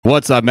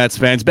What's up, Mets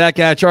fans? Back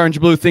at Orange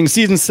Blue Thing,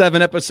 Season 7,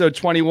 Episode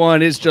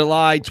 21 is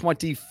July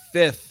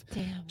 25th,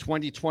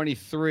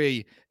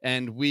 2023.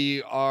 And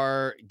we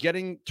are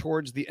getting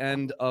towards the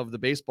end of the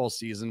baseball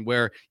season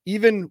where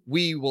even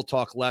we will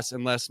talk less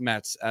and less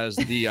Mets as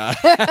the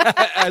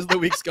as the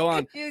weeks go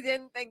on. You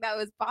didn't think that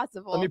was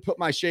possible. Let me put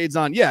my shades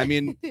on. Yeah, I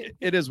mean,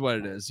 it is what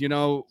it is. You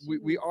know,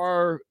 we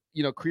are,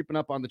 creeping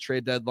up on the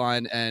trade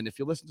deadline. And if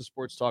you listen to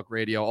Sports Talk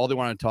Radio, all they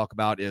want to talk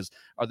about is,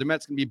 are the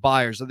Mets going to be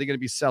buyers? Are they going to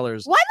be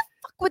sellers? Why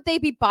the fuck would they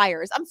be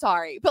buyers? I'm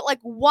sorry, but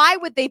why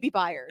would they be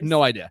buyers?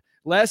 No idea.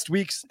 Last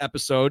week's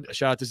episode,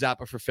 shout out to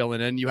Zappa for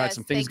filling in. You had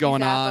some things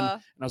going on,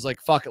 and I was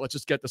like, fuck it, let's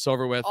just get this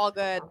over with. All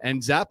good.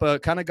 And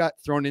Zappa kind of got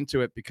thrown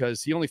into it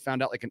because he only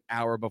found out like an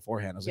hour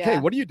beforehand. I was like, hey,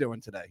 what are you doing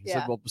today? He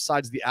said, well,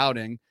 besides the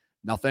outing,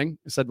 nothing.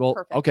 I said, well,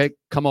 okay,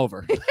 come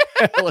over.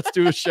 Let's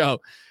do a show.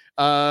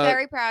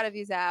 Very proud of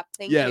you, Zap.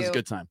 Thank you. Yeah, it was a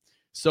good time.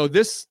 So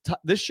this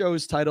show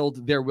is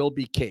titled There Will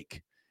Be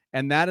Cake.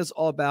 And that is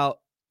all about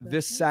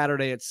this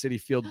Saturday at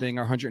Citi Field being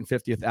our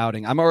 150th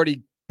outing. I'm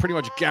already pretty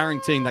much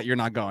guaranteeing that you're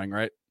not going,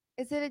 right?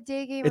 Is it a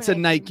day game? It's a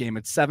night game.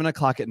 It's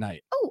 7:00 at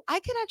night. Oh,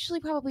 I could actually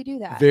probably do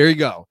that. There you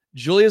go.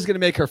 Julia's going to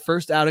make her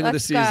first outing of the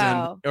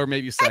season, or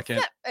maybe second.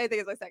 I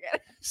think it's my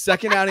second.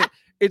 Second outing.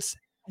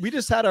 We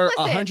just had our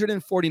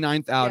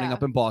 149th outing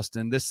up in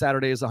Boston. This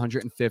Saturday is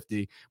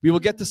 150. We will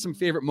get to some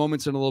favorite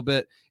moments in a little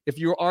bit. If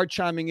you are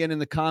chiming in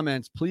the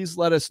comments, please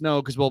let us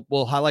know because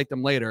we'll highlight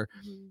them later.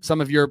 Some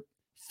of your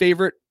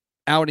favorite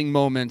outing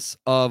moments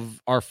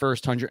of our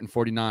first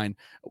 149,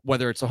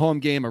 whether it's a home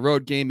game, a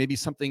road game, maybe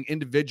something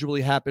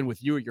individually happened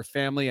with you or your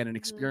family and an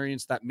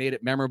experience that made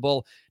it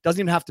memorable. It doesn't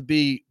even have to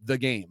be the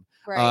game.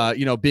 Right.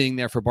 Being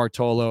there for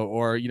Bartolo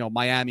or,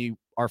 Miami.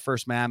 Our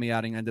first Miami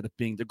outing ended up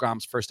being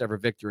DeGrom's first ever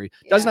victory.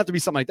 Doesn't have to be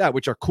something like that,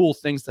 which are cool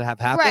things to have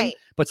happen,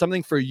 but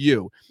something for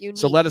you. Unique.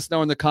 So let us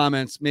know in the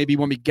comments, maybe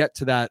when we get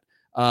to that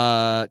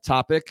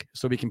topic,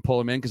 so we can pull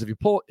them in. Because if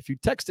you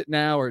text it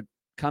now or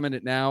comment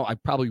it now, I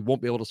probably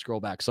won't be able to scroll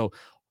back. So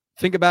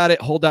think about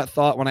it. Hold that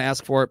thought. When I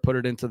ask for it, put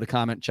it into the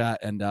comment chat,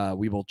 and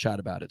we will chat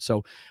about it.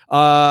 So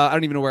I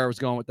don't even know where I was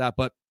going with that,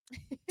 but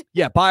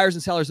yeah, buyers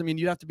and sellers. I mean,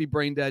 you'd have to be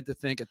brain dead to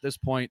think at this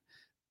point.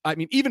 I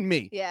mean, even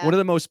me, one of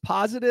the most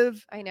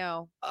positive,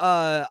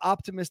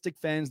 optimistic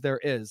fans there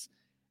is.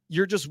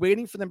 You're just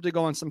waiting for them to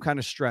go on some kind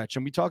of stretch.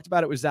 And we talked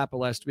about it with Zappa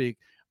last week.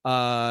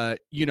 I'm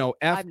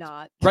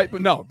not. Right,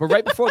 but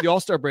right before the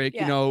All-Star break,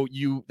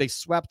 they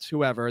swept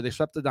whoever. They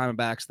swept the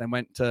Diamondbacks, then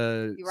went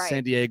to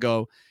San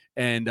Diego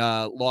and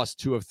lost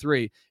 2 of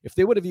 3. If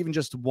they would have even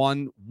just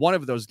won one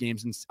of those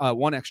games and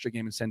one extra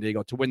game in San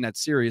Diego to win that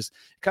series,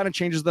 it kind of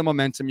changes the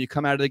momentum. You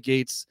come out of the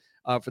gates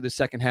for the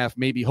second half,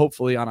 maybe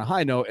hopefully on a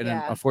high note. And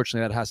then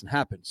unfortunately that hasn't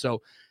happened.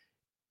 So,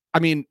 I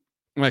mean,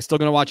 am I still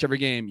going to watch every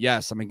game?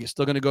 Yes. I mean, you're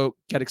still going to go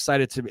get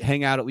excited to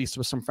hang out at least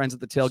with some friends at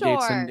the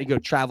tailgates and go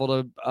travel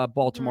to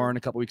Baltimore in a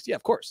couple weeks. Yeah,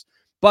 of course.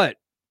 But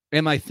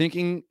am I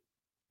thinking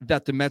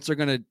that the Mets are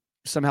going to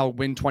somehow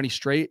win 20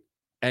 straight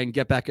and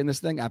get back in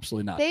this thing?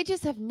 Absolutely not. They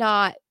just have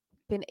not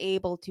been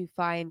able to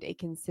find a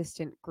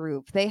consistent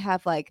groove. They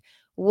have like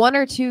 1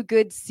 or 2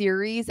 good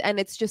series. And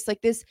it's just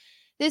like this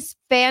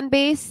fan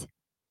base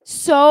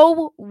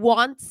so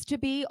wants to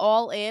be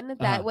all in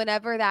that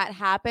whenever that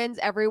happens,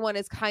 everyone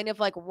is kind of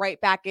like right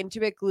back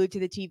into it, glued to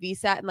the TV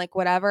set and like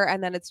whatever.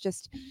 And then it's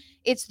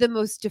the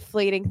most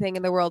deflating thing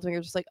in the world when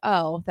you're just like,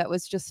 oh, that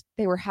was just,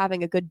 they were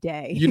having a good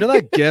day. You know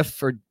that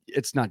GIF, or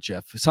it's not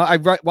GIF. So I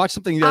watched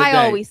something the other day.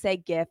 I always say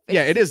GIF.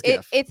 It is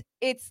GIF.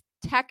 It's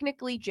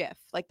technically GIF.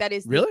 Like that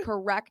is really? The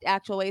correct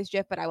actual way is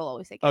GIF, but I will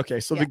always say GIF. Okay,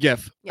 so the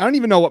GIF. I don't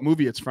even know what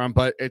movie it's from,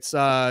 but it's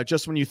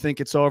just when you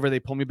think it's over, they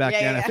pull me back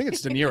in. I think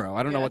it's De Niro.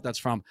 I don't know what that's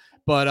from.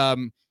 But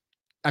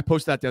I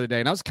posted that the other day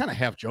and I was kind of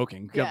half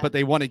joking, but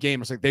they won a game.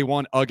 It's like they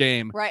won a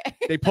game. Right.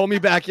 They pull me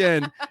back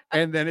in.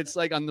 And then it's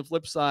like on the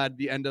flip side,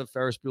 the end of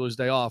Ferris Bueller's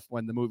Day Off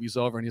when the movie's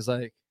over and he's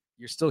like,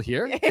 you're still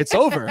here? It's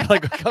over.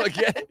 Like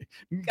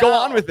go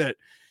on with it.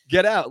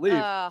 Get out,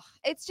 leave.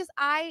 It's just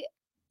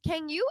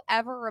can you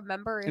ever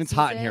remember it's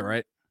hot in here,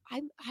 right?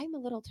 I'm a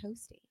little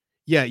toasty.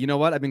 Yeah, you know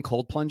what? I've been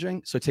cold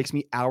plunging, so it takes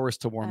me hours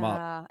to warm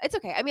up. It's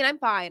okay. I mean, I'm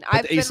fine.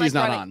 But the AC's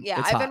not on.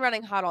 Yeah, I've been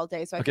running hot all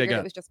day, so I figured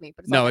it was just me.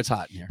 But no, it's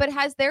hot in here. But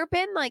has there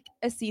been like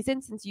a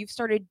season since you've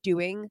started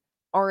doing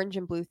Orange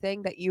and Blue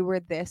thing that you were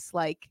this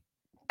like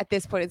at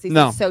this point in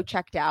season so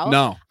checked out?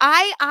 No.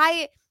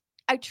 I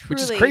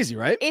truly, which is crazy,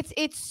 right?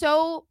 It's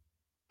so.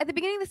 At the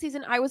beginning of the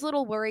season, I was a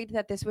little worried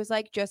that this was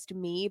like just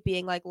me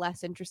being like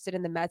less interested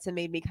in the Mets and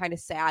made me kind of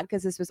sad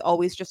because this was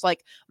always just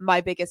like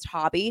my biggest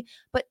hobby.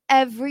 But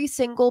every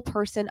single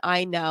person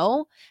I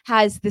know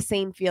has the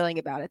same feeling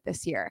about it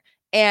this year.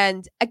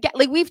 And again,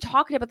 like we've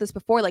talked about this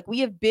before, like we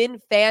have been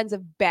fans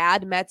of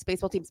bad Mets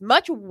baseball teams,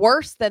 much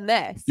worse than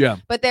this. Yeah.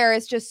 But there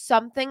is just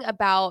something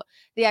about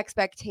the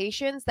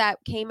expectations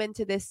that came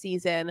into this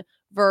season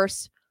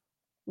versus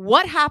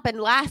what happened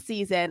last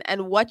season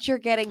and what you're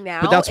getting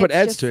now. But that's what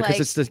adds to it,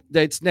 because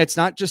it's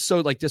not just so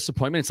like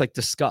disappointment, it's like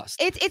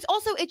disgust. It's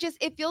also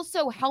it feels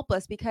so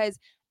helpless because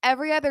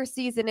every other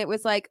season it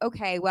was like,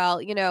 okay, well,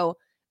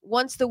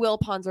 once the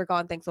Wilpons are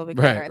gone, things will be Right,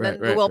 clearer. And right,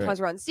 then right, the Wilpons right.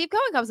 run. Steve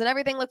Cohen comes and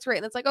everything looks great.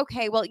 And it's like,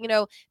 okay, well, you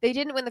know, they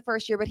didn't win the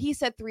first year, but he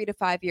said 3 to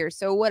 5 years.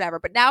 So whatever.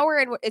 But now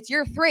it's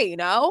year 3, you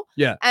know?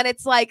 Yeah. And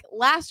it's like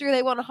last year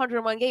they won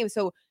 101 games.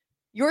 So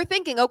you're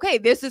thinking, okay,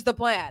 this is the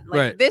plan. Like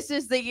Right. this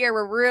is the year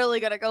we're really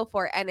going to go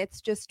for it. And it's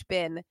just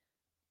been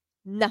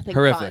nothing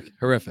Horrific. fun.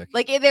 Horrific.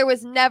 Like there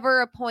was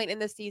never a point in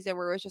the season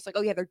where it was just like,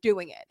 oh yeah, they're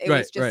doing it. It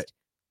was just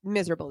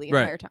miserable the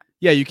entire time.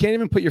 Yeah, you can't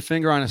even put your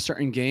finger on a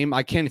certain game.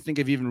 I can't think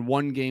of even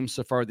one game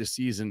so far this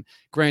season.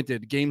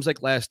 Granted, games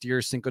like last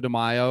year, Cinco de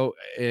Mayo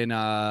in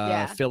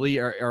Philly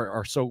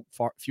are so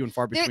few and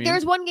far between.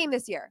 There's one game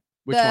this year.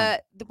 Which one?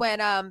 When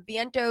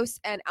Vientos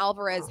and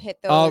Alvarez hit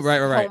those home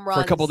runs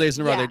for a couple days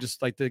in a row. They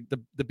just like the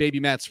baby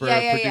Mets for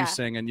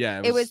producing, and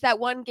it was that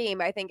one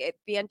game. I think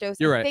Vientos.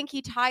 You're I right. think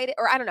he tied it,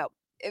 or I don't know.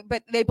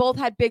 But they both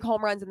had big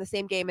home runs in the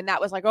same game, and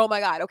that was like, oh my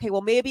god, okay, well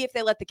maybe if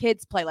they let the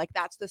kids play, like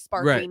that's the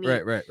spark we need.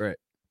 Right.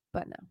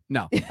 But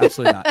no,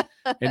 absolutely not.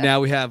 And now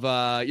we have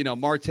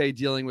Marte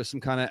dealing with some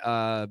kind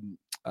of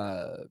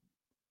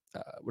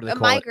what do they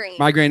call it?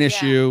 Migraine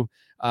issue.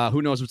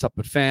 Who knows what's up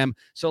with fam?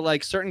 So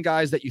like certain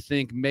guys that you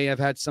think may have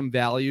had some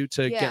value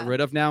to get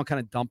rid of now, kind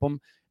of dump them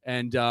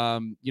and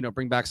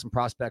bring back some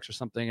prospects or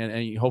something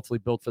and hopefully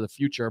build for the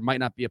future might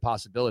not be a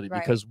possibility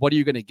because what are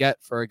you going to get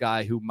for a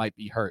guy who might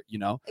be hurt,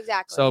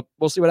 Exactly. So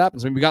we'll see what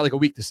happens. I mean, we got like a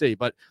week to see,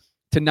 but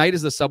tonight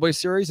is the Subway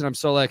Series and I'm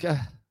so like,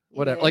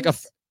 whatever.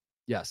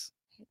 Yes.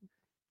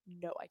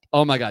 No idea.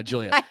 Oh my God,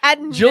 Julia. I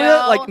had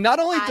Julia, like not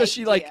only does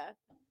she like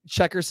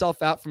check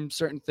herself out from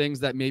certain things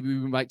that maybe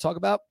we might talk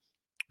about,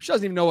 she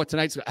doesn't even know what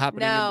tonight's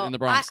happening in the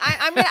Bronx.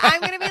 I'm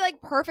gonna be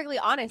like perfectly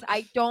honest.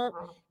 I don't.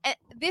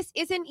 This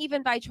isn't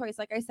even by choice.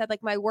 Like I said,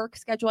 like my work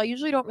schedule. I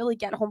usually don't really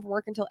get home from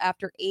work until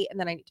after 8, and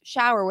then I need to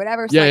shower, or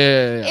whatever. So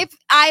if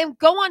I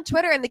go on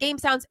Twitter and the game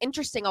sounds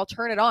interesting, I'll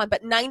turn it on.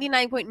 But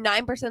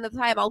 99.9% of the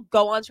time, I'll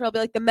go on Twitter. I'll be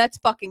like, the Mets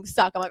fucking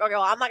suck. I'm like, okay,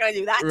 well, I'm not gonna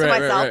do that to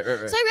myself.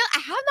 Right. So I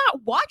have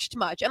not watched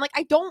much, and like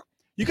I don't.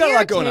 You got a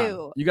lot going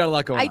on. You got a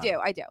lot going on.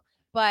 I do.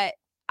 But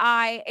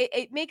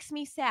it makes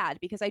me sad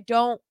because I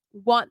don't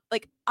want,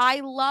 like,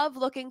 I love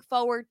looking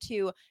forward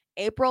to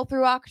April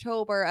through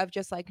October of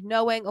just like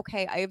knowing,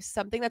 okay, I have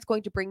something that's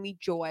going to bring me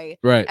joy.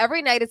 Right.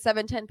 Every night at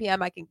 7:10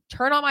 p.m. I can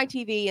turn on my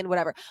TV and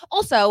whatever.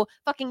 Also,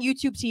 fucking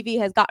YouTube TV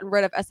has gotten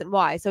rid of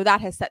SNY, so that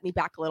has set me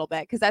back a little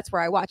bit because that's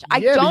where I watch.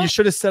 But you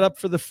should have set up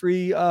for the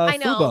free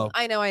Fubo.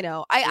 I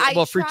know.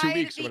 I free tried 2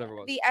 weeks or whatever it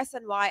was. The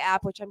SNY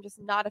app, which I'm just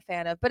not a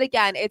fan of. But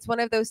again, it's one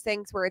of those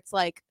things where it's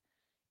like,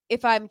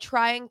 if I'm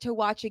trying to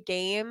watch a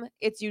game,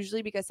 it's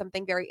usually because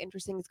something very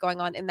interesting is going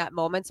on in that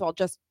moment. So I'll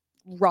just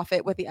rough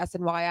it with the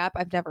SNY app.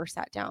 I've never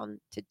sat down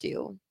to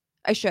do.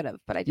 I should have,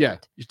 but I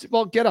didn't. Yeah.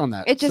 Well, get on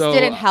that. It just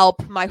didn't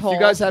help my whole. If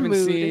you guys haven't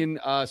mood. seen,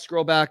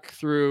 scroll back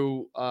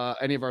through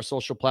any of our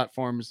social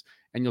platforms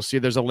and you'll see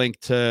there's a link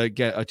to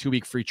get a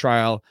 2-week free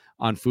trial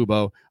on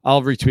Fubo.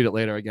 I'll retweet it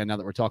later again now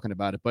that we're talking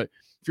about it. But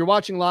if you're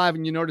watching live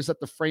and you notice that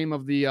the frame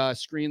of the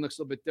screen looks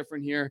a little bit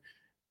different here,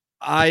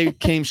 I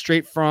came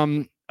straight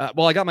from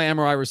I got my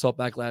MRI result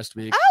back last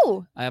week.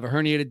 Oh, I have a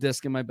herniated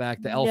disc in my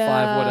back, the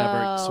L5,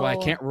 whatever. So I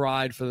can't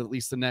ride for at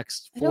least the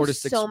next 4 to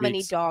 6 weeks. So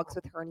many dogs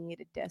with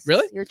herniated discs.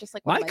 Really? You're just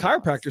like my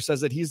chiropractor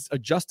says that he's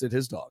adjusted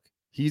his dog.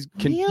 You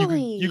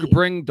could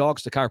bring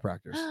dogs to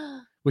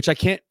chiropractors, which I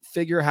can't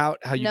figure out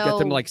how you get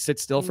them to like sit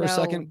still for a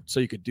second.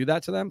 So you could do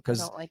that to them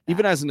because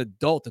even as an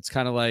adult, it's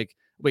kind of like,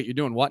 wait, you're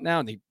doing what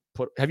now? And they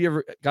have you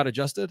ever got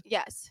adjusted?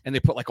 Yes. And they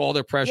put like all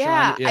their pressure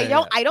on you.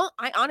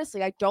 I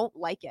honestly, I don't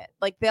like it.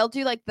 Like they'll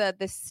do like the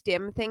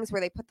stim things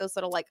where they put those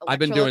little like I've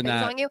been doing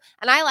that on you,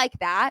 and I like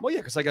that. Well, yeah,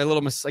 because like a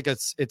little it's like a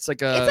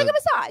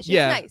massage.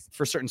 Yeah, it's nice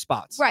for certain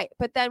spots. Right,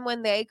 but then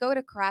when they go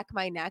to crack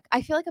my neck,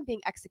 I feel like I'm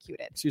being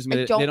executed. Excuse me,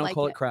 they don't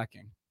call it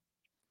cracking.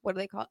 What do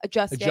they call it?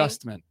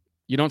 Adjustment.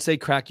 You don't say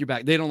crack your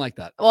back. They don't like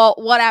that. Well,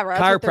 whatever.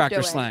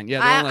 Chiropractor slang.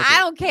 Yeah, I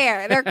don't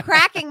care. They're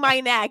cracking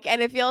my neck,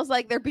 and it feels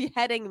like they're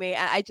beheading me.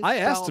 I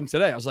asked him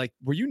today. I was like,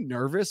 "Were you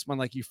nervous when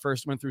like you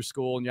first went through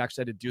school and you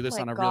actually had to do this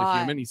on a real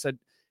human?" He said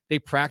they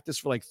practice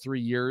for like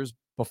 3 years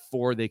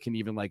before they can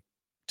even like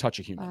touch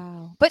a human.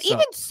 Wow. But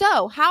even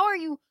so, how are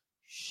you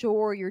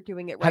sure you're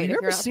doing it right? Have you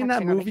ever seen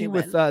that movie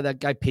with that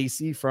guy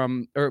Pacey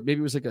from, or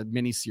maybe it was like a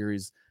mini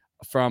series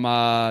from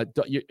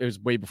it was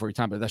way before your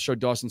time, but that show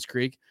Dawson's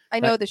Creek.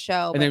 I know the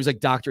show. And it was like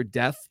Dr.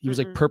 Death. He was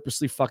like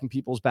purposely fucking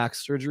people's back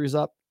surgeries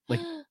up. Like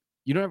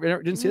you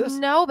didn't see this?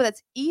 No, but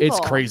that's evil. It's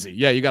crazy.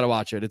 Yeah, you got to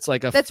watch it. It's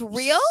like that's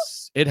real.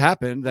 It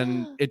happened,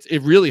 and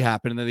it really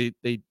happened. And then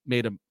they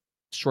made a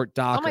short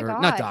doc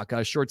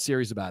a short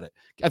series about it.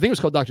 I think it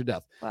was called Dr.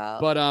 Death. Wow.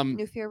 But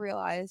New fear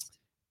realized.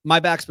 My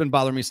back's been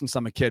bothering me since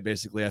I'm a kid,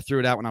 basically. I threw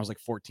it out when I was like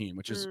 14,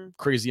 which is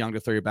crazy young to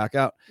throw your back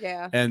out.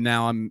 Yeah. And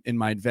now I'm in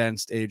my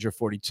advanced age of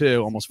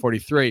 42, almost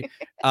 43.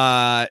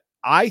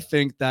 I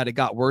think that it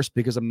got worse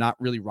because I'm not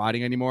really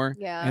riding anymore.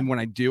 Yeah. And when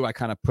I do, I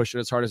kind of push it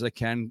as hard as I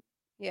can.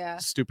 Yeah.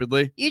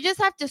 Stupidly. You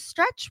just have to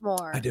stretch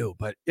more. I do,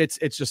 but it's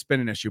just been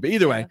an issue. But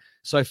either way,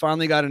 so I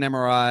finally got an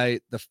MRI.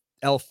 The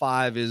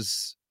L5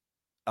 is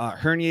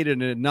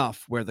herniated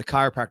enough where the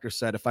chiropractor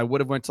said if I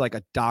would have went to like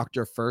a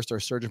doctor first or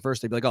a surgeon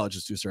first, they'd be like, "Oh, I'll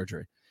just do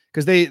surgery."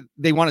 because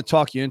they want to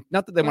talk you in.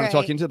 Not that they want to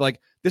talk Right. you into, but like,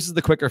 this is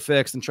the quicker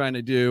fix than trying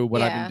to do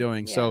what I've been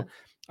doing. Yeah. So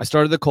I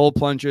started the cold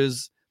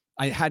plunges.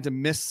 I had to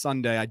miss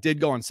Sunday. I did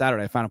go on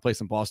Saturday. I found a place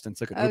in Boston,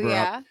 took an Uber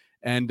up,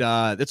 and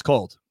it's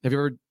cold. Have you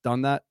ever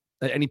done that?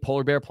 Any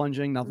polar bear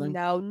plunging? Nothing?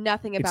 No,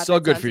 nothing about it's so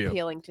that good sounds for you.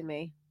 appealing to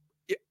me.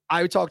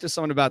 I would talk to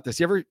someone about this.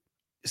 You ever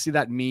see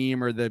that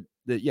meme or the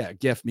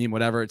GIF meme,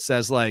 whatever? It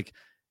says like,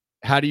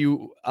 how do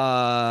you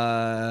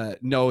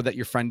know that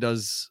your friend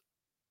does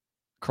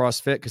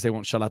CrossFit because they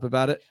won't shut up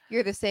about it?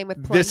 You're the same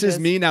with plunges. This is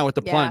me now with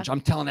the plunge.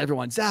 I'm telling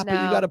everyone, Zappa,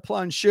 you got to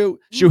plunge. Shu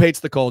hates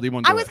the cold. He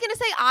won't do I was going to say,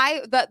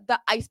 the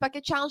ice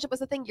bucket challenge that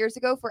was a thing years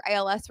ago for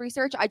ALS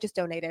research. I just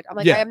donated. I'm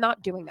like, I am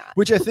not doing that.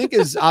 Which I think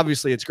is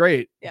obviously it's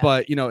great,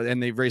 but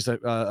and they've raised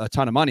a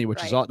ton of money,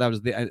 which is that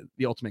was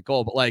the ultimate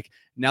goal. But like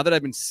now that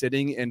I've been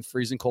sitting in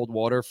freezing cold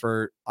water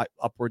for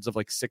upwards of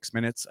like 6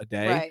 minutes a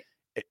day,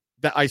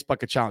 the ice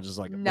bucket challenge is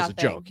like was a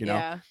joke,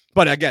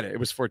 But I get it. It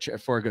was for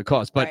a good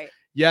cause. But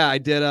yeah, I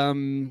did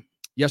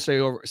yesterday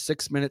over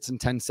 6 minutes and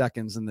 10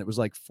 seconds, and it was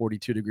like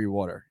 42-degree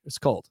water. It's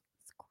cold,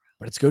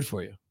 but it's good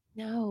for you.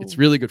 No, it's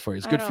really good for you.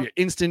 It's good for you.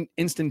 Instant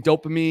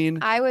dopamine.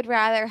 I would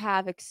rather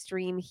have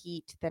extreme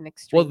heat than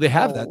extreme. Well, they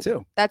have that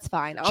too. That's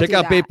fine. Check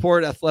out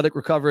Bayport Athletic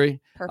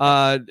Recovery.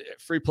 Perfect.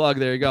 Free plug.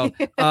 There you go.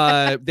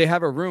 They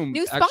have a room.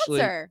 New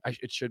sponsor.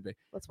 It should be.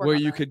 Let's work where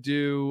on you that. could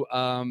do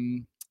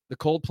the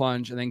cold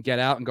plunge and then get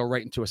out and go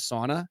right into a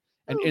sauna.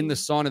 And in the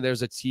sauna,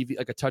 there's a TV,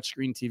 like a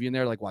touchscreen TV in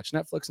there, like watch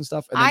Netflix and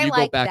stuff. And then you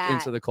go back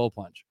into the cold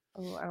plunge.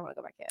 Oh, I don't want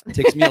to go back in. It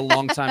takes me a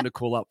long time to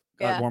cool up,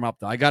 warm up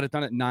though. I got it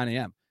done at 9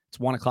 a.m.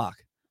 It's 1 o'clock.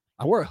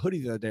 I wore a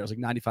hoodie the other day. It was like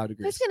 95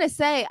 degrees. I was going to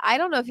say, I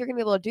don't know if you're going to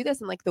be able to do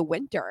this in like the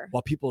winter.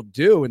 Well, people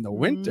do in the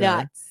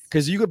winter.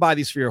 Because you could buy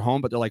these for your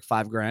home, but they're like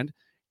 $5,000.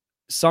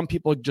 Some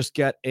people just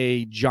get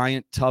a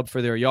giant tub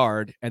for their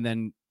yard. And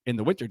then in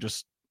the winter,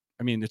 it's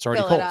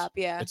already cold. It up,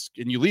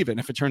 and you leave it. And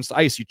if it turns to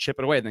ice, you chip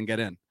it away and then get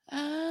in.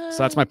 So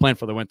that's my plan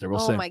for the winter.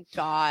 We'll see. Oh my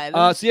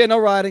God. So yeah, no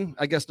riding.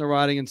 I guess no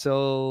riding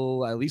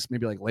until at least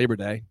maybe like Labor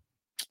Day,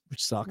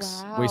 which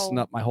sucks. Wow. Wasting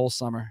up my whole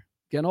summer.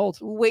 Getting old.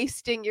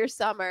 Wasting your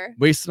summer.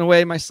 Wasting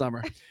away my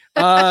summer.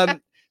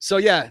 So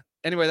yeah.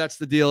 Anyway, that's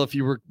the deal. If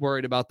you were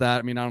worried about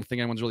that, I don't think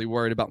anyone's really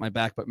worried about my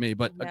back but me.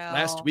 But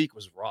last week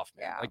was rough,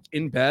 man. Like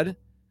in bed,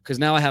 because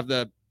now I have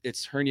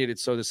it's herniated,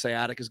 so the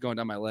sciatica is going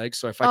down my leg.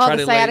 So if I try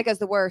to sciatica is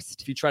the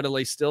worst. If you try to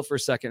lay still for a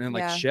second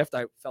and shift,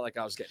 I felt like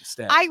I was getting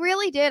stabbed. I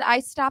really did. I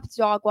stopped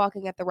dog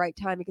walking at the right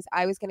time because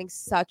I was getting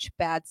such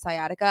bad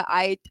sciatica.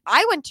 I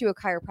went to a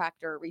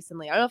chiropractor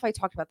recently. I don't know if I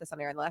talked about this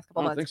on air in the last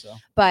couple months. I don't think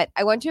so. But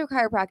I went to a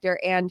chiropractor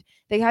and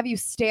they have you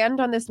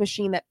stand on this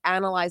machine that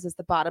analyzes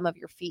the bottom of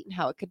your feet and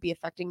how it could be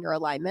affecting your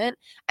alignment.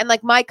 And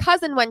like my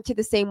cousin went to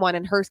the same one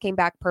and hers came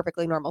back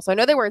perfectly normal. So I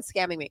know they weren't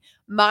scamming me.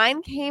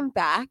 Mine came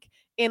back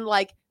in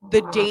like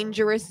the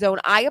dangerous zone.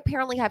 I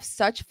apparently have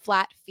such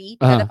flat feet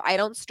that if I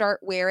don't start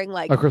wearing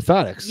like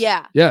orthotics,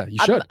 you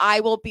should. I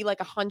will be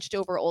like a hunched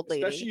over old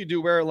lady. Especially you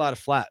do wear a lot of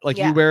flat, like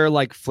you wear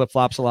like flip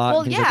flops a lot.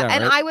 Well, and like that,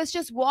 and right? I was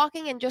just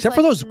walking in just except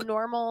like for those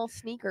normal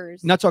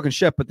sneakers. Not talking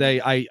shit, but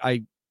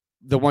the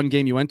one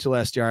game you went to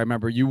last year, I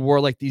remember you wore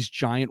like these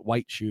giant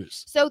white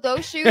shoes. So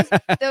those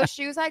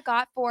shoes I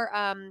got for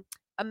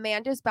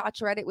Amanda's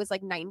bachelorette. It was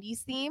like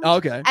 90s themed. Oh,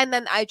 okay. And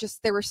then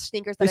there were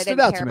sneakers that I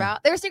didn't care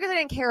about. There were sneakers I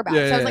didn't care about. So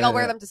I was like, I'll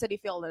wear them to City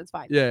Field and it's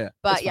fine. Yeah.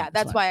 But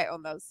that's why I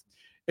own those.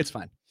 It's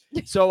fine.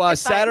 So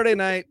Saturday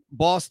night,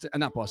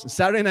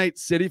 Saturday night,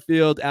 City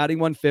Field, adding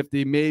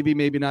 150.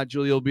 Maybe not.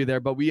 Julia will be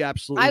there, but we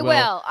absolutely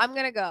will. I'm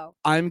going to go.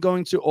 I'm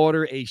going to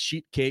order a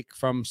sheet cake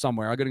from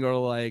somewhere. I'm going to go to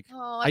like,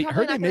 I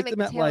heard they make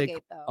them at like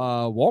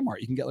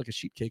Walmart. You can get like a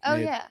sheet cake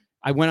made. Yeah.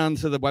 I went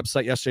onto the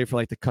website yesterday for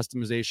like the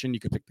customization. You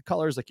could pick the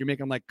colors, like you're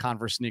making like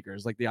Converse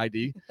sneakers, like the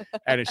ID,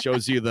 and it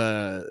shows you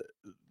the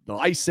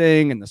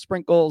icing and the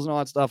sprinkles and all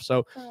that stuff.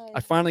 So I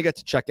finally got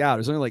to check out. It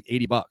was only like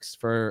 $80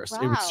 for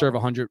it would serve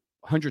 100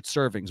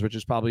 servings, which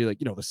is probably like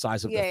the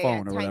size of the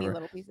phone or whatever.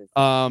 Little pieces.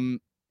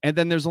 And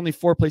then there's only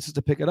 4 places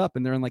to pick it up,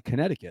 and they're in like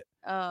Connecticut.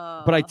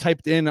 Oh. But I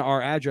typed in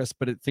our address,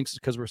 but it thinks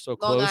because we're so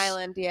close. Long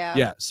Island, yeah.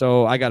 Yeah,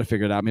 so I got to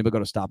figure it out. Maybe I'll go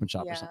to Stop and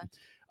Shop or something.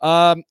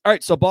 All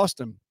right, so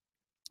Boston.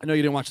 I know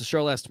you didn't watch the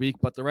show last week,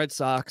 but the Red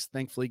Sox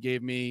thankfully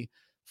gave me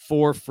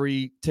 4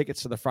 free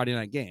tickets to the Friday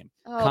night game.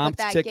 Oh, but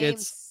that game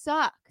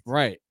sucked.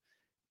 Right.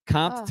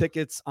 Comped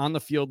tickets on the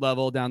field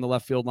level, down the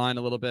left field line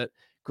a little bit.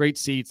 Great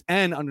seats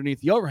and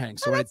underneath the overhang.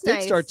 So when it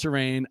did start to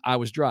rain, I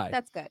was dry.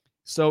 That's good.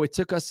 So it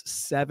took us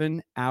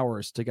 7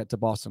 hours to get to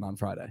Boston on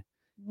Friday.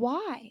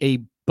 Why? A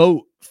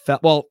boat fell.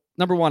 Well,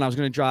 number one, I was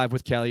going to drive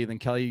with Kelly. Then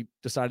Kelly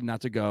decided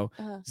not to go.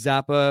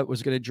 Zappa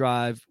was going to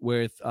drive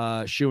with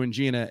Shu and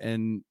Gina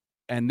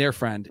and their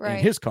friend in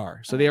his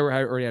car. So they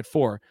already had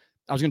 4.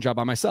 I was going to drive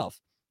by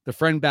myself. The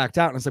friend backed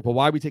out and I was like, well,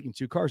 why are we taking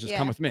 2 cars? Just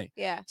come with me.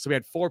 Yeah. So we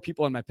had 4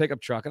 people in my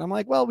pickup truck. And I'm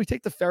like, well, we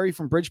take the ferry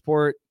from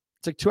Bridgeport.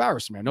 It's like 2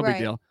 hours from here. No big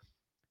deal.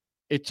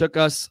 It took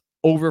us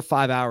over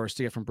 5 hours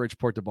to get from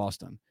Bridgeport to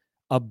Boston.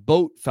 A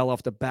boat fell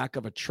off the back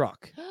of a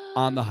truck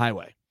on the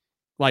highway.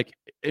 like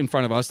in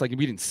front of us. Like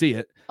we didn't see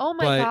it. Oh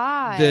my but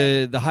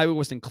God. the highway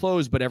wasn't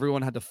closed, but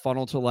everyone had to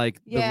funnel to like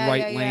the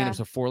right lane. It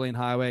was a 4-lane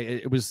highway.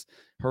 It was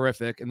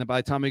horrific. And then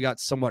by the time we got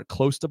somewhat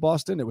close to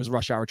Boston, it was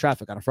rush hour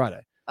traffic on a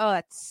Friday. Oh,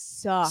 that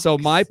sucks. So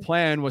my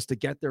plan was to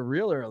get there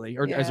real early,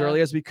 or as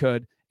early as we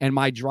could. And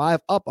my drive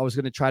up, I was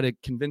going to try to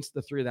convince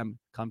the three of them,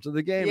 come to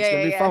the game. It's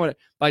going to be fun with it.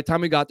 By the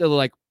time we got there, they're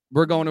like,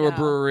 we're going to a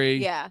brewery.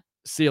 Yeah.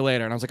 See you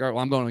later. And I was like, all right,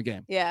 well, I'm going to the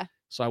game. Yeah.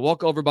 So I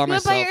walk over by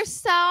myself. By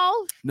yourself?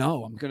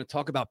 No, I'm going to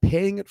talk about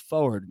paying it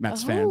forward,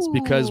 Mets fans,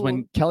 because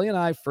when Kelly and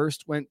I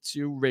first went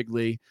to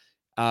Wrigley,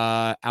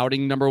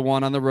 outing number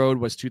 1 on the road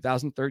was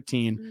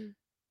 2013. Mm.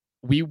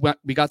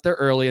 We got there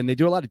early, and they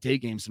do a lot of day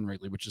games in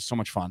Wrigley, which is so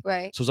much fun.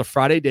 Right. So it was a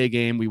Friday day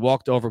game. We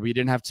walked over. We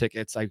didn't have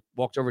tickets. I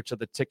walked over to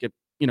the ticket,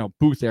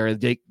 booth area,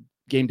 the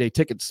game day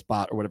ticket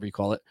spot or whatever you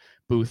call it,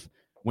 booth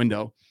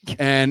window.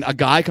 And a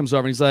guy comes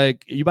over and he's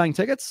like, "Are you buying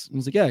tickets?" And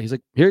he's like, "Yeah." He's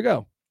like, "Here you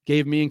go."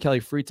 Gave me and Kelly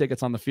free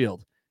tickets on the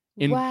field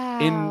in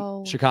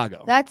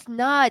Chicago. That's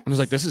nuts. And I was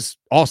like, "This is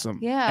awesome."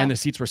 Yeah. And the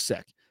seats were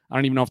sick. I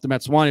don't even know if the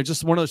Mets won. It's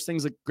just one of those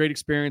things, like great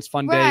experience,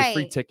 fun day,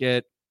 free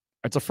ticket.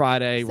 It's a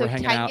Friday. We're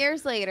hanging out. 10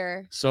 years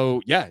later.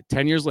 So,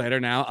 10 years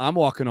later now, I'm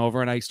walking over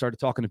and I started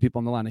talking to people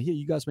on the line. Hey,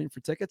 you guys waiting for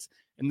tickets?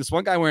 And this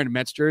one guy wearing a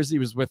Mets jersey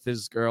was with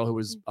his girl who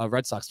was a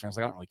Red Sox fan. I was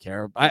like, I don't really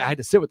care. I had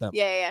to sit with them.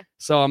 Yeah.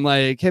 So I'm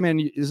like, hey, man,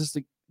 is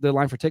this the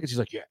line for tickets? He's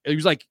like, yeah. He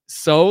was like,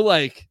 so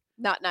like.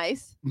 Not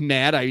nice.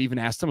 Mad. I even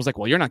asked him. I was like,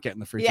 well, you're not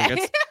getting the free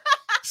tickets.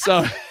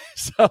 So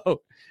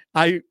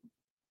I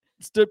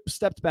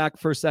stepped back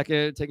for a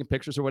second, taking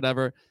pictures or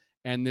whatever.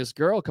 And this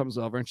girl comes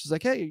over and she's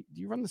like, hey,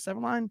 do you run the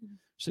 7 line?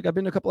 She's like, I've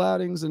been to a couple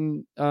outings,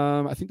 and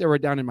I think they were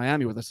down in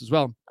Miami with us as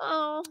well.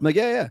 Oh. I'm like,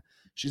 yeah.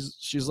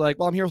 She's like,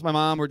 well, I'm here with my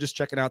mom. We're just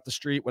checking out the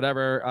street,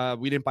 whatever.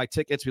 We didn't buy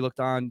tickets. We looked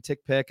on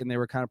TickPick and they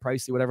were kind of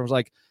pricey, whatever. I was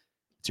like,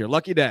 it's your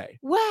lucky day.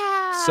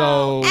 Wow.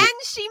 So, and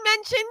she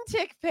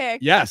mentioned TickPick.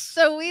 Yes.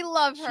 So we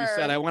love her. She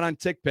said, I went on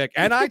TickPick.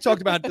 And I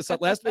talked about this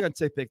last week on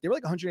TickPick. They were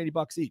like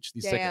 $180 each,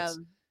 these tickets.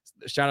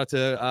 Shout out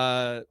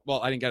to,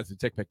 well, I didn't get it through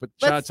TickPick, but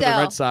shout out to the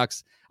Red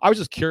Sox. I was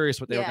just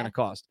curious what they were going to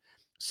cost.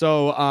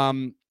 So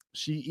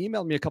she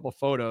emailed me a couple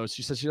photos.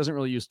 She says she doesn't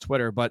really use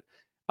Twitter, but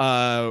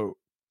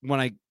when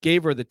I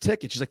gave her the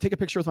ticket, she's like, take a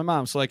picture with my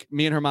mom. So like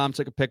me and her mom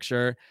took a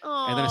picture.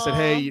 Aww. And then I said,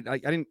 hey, I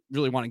didn't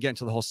really want to get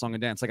into the whole song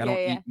and dance. Like I don't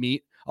eat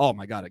meat. Oh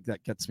my God,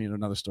 that gets me into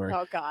another story.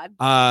 Oh God.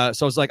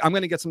 So I was like, I'm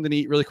going to get something to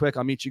eat really quick.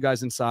 I'll meet you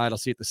guys inside. I'll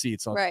see you at the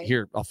seats.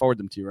 I'll forward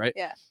them to you. Right.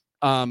 Yeah.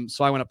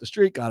 So I went up the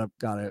street, got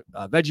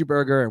a veggie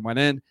burger and went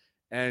in.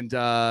 And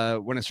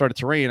when it started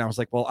to rain, I was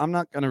like, well, I'm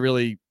not going to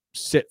really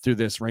sit through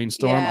this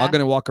rainstorm. I'm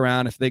going to walk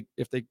around. If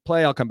they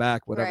play, I'll come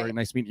back, whatever. Right.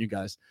 Nice meeting you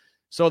guys.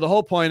 So the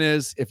whole point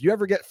is, if you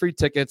ever get free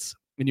tickets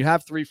and you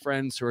have 3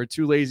 friends who are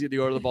too lazy to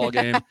go to the ball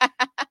game,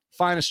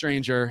 find a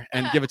stranger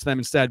and give it to them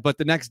instead. But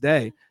the next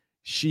day,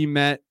 she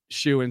met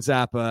Shu and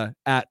Zappa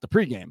at the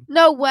pregame.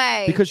 No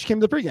way. Because she came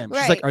to the pregame.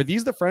 Right. She's like, are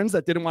these the friends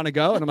that didn't want to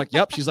go? And I'm like,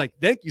 yep. She's like,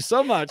 thank you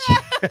so much.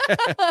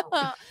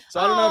 So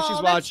I don't know if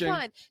she's watching.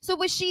 Fun. So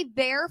was she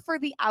there for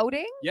the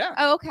outing? Yeah.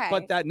 Oh, okay.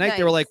 But that night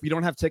they were like, we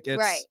don't have tickets.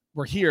 Right.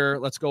 We're here.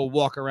 Let's go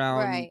walk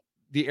around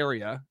the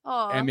area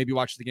and maybe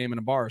watch the game in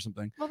a bar or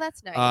something. Well,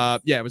 that's nice.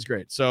 Yeah, it was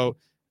great. So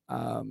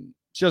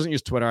she doesn't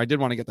use Twitter. I did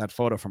want to get that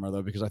photo from her,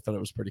 though, because I thought it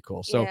was pretty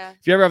cool. So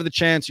if you ever have the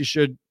chance, you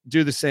should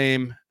do the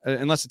same,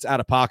 unless it's out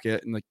of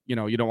pocket and, like, you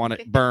don't want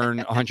to burn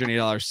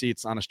 $180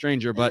 seats on a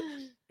stranger. But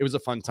it was a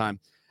fun time.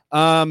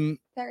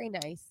 Very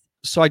nice.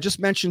 So I just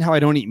mentioned how I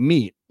don't eat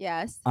meat.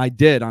 Yes. I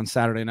did on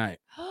Saturday night.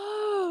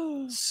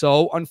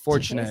 So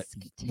unfortunate.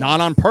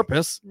 Not on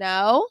purpose.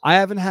 No. I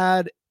haven't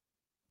had.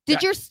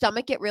 Did your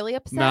stomach get really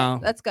upset? No.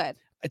 That's good.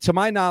 To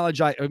my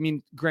knowledge, I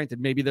mean, granted,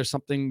 maybe there's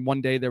something,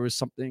 one day there was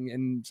something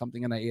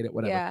and I ate it,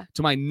 whatever. Yeah.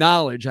 To my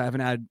knowledge, I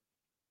haven't had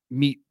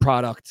meat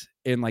product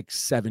in like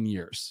 7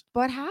 years.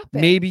 What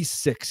happened? Maybe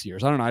 6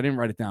 years. I don't know. I didn't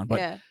write it down,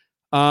 but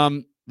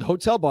the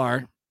hotel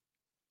bar,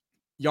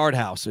 Yard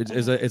House,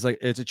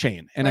 it's a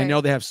chain. And I know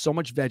they have so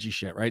much veggie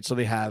shit, right? So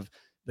they have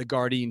the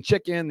Gardein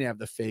chicken, they have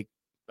the fake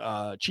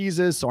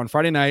cheeses. So on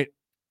Friday night,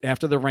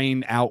 after the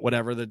rain out,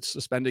 whatever, the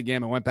suspended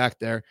game, I went back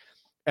there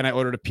and I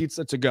ordered a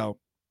pizza to go,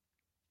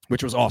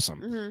 which was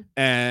awesome. Mm-hmm.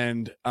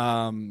 And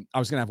I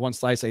was going to have one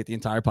slice. I ate the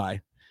entire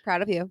pie.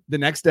 Proud of you. The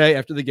next day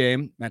after the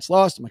game, Mets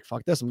lost. I'm like,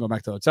 fuck this. I'm going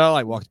back to the hotel.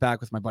 I walked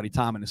back with my buddy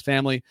Tom and his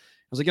family. I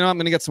was like, I'm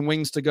going to get some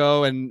wings to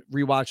go and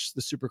rewatch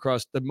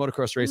the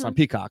motocross race on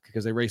Peacock,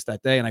 because they raced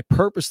that day. And I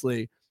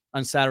purposely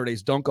on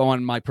Saturdays don't go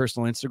on my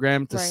personal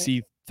Instagram to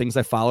see things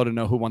I follow to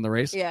know who won the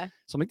race. Yeah.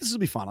 So I'm like, this will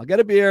be fun. I'll get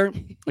a beer.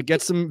 I'll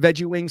get some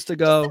veggie wings to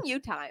go. Just some you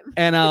time.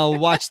 And I'll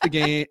watch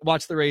the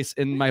race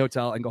in my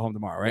hotel and go home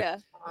tomorrow. Right. Yeah.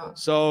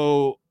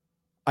 So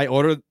I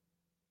ordered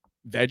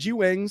veggie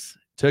wings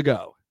to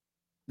go.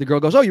 The girl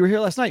goes, oh, you were here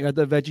last night. You had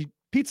the veggie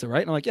pizza,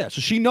 right? And I'm like, yeah. So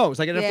she knows.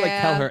 Like, I didn't have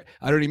to tell her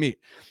I don't eat meat.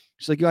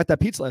 She's like, you had that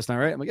pizza last night,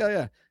 right? I'm like,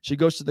 yeah. She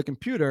goes to the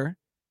computer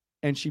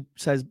and she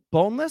says,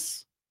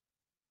 boneless?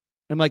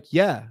 I'm like,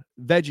 yeah,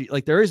 veggie.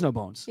 Like, there is no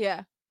bones.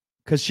 Yeah.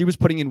 Because she was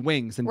putting in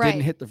wings and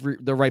didn't hit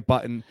the right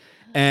button.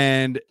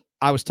 And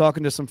I was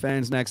talking to some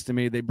fans next to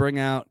me. They bring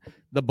out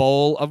the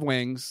bowl of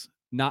wings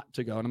not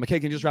to go. And I'm like, hey,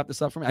 can you just wrap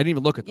this up for me? I didn't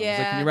even look at them. I was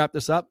like, can you Yeah. wrap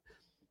this up?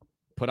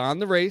 Put on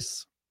the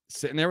race,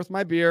 sitting there with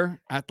my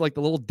beer at like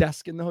the little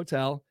desk in the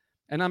hotel,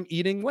 and I'm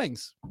eating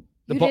wings.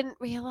 You didn't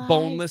realize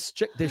boneless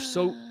chick. They're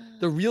so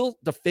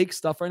the fake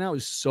stuff right now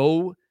is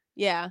so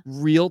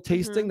real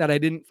tasting that I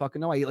didn't fucking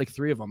know. I ate like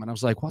 3 of them, and I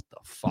was like, what the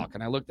fuck?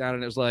 And I looked down,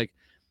 and it was like,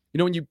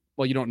 when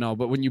you don't know,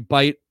 but when you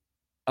bite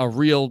a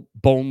real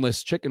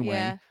boneless chicken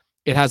wing,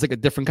 it has like a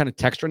different kind of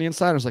texture on the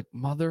inside. I was like,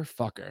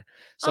 motherfucker.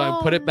 So I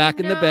put it back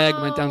in the bag,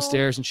 went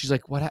downstairs, and she's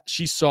like, what?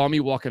 She saw me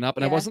walking up,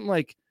 and I wasn't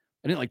like,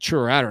 I didn't like chew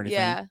her out or anything.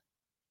 Yeah.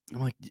 I'm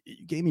like,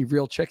 you gave me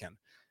real chicken.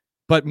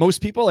 But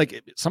most people,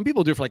 like, some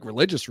people do it for like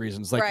religious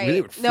reasons. Like,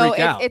 really would freak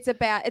out. It's a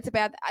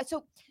bad.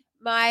 So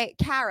my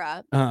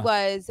Kara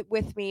was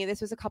with me.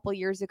 This was a couple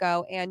years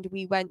ago, and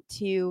we went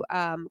to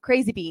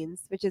Crazy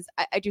Beans, which is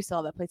I do still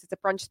have that place. It's a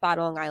brunch spot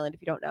on Long Island,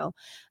 if you don't know.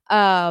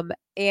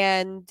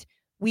 And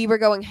we were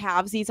going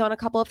halvesies on a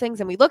couple of things,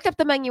 and we looked up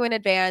the menu in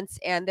advance,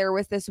 and there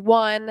was this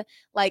one,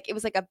 like, it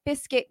was like a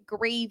biscuit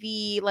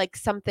gravy, like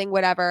something,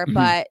 whatever,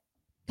 but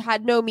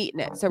had no meat in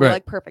it. So we're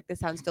like, perfect, this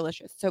sounds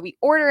delicious. So we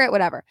order it,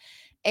 whatever.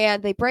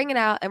 And they bring it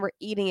out, and we're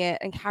eating it,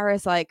 and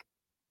Kara's like,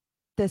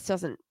 this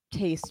doesn't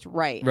taste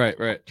right.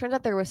 Right. Turns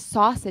out there was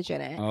sausage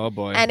in it. Oh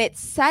boy. And it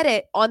said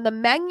it on the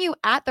menu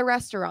at the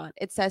restaurant.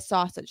 It says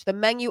sausage. The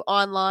menu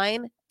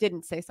online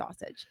didn't say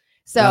sausage.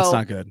 So that's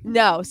not good.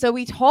 No. So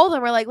we told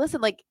them, we're like, listen,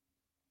 like,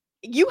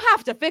 you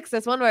have to fix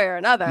this one way or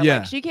another. Yeah.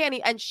 Like, she can't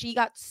eat, and she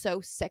got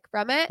so sick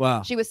from it.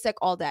 Wow. She was sick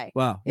all day.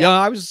 Wow. Yeah,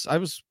 I was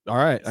all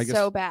right. I guess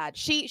so bad.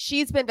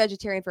 She's been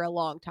vegetarian for a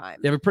long time.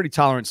 You have a pretty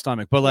tolerant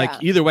stomach, but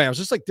like either way, I was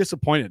just like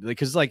disappointed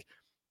because like,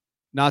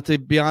 not to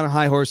be on a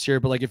high horse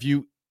here, but like if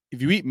you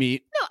eat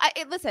meat.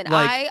 No, listen,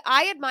 like,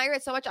 I admire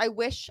it so much. I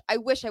wish I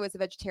was a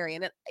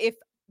vegetarian. And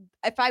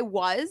if I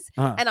was,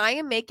 and I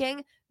am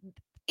making,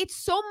 it's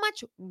so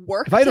much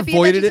work. If I had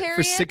avoided it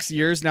for 6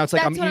 years, now it's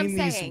like I'm eating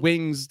these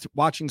wings,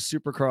 watching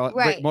Supercross,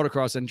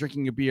 motocross, and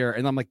drinking a beer,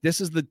 and I'm like, this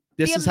is how I fucked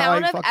it up. The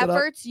amount of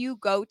efforts you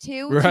go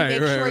to make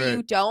sure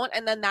you don't,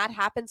 and then that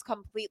happens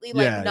completely,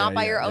 like not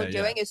by your own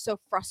doing, is so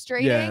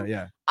frustrating.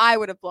 Yeah. I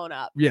would have blown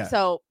up. Yeah.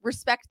 So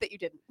respect that you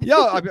didn't.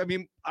 Yeah, I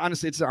mean,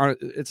 honestly, it's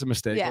a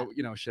mistake. Yeah.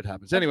 But, shit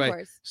happens.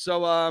 Anyway,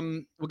 so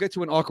we'll get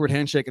to an awkward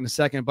handshake in a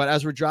second, but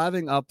as we're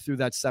driving up through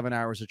that 7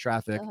 hours of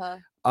traffic,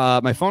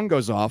 my phone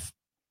goes off.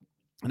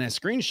 And I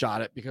screenshot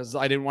it because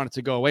I didn't want it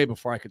to go away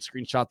before I could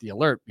screenshot the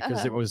alert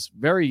because it was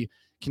very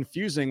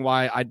confusing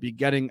why I'd be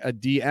getting a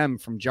DM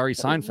from Jerry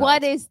Seinfeld.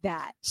 What is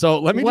that? So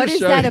let me What just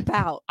is show that you.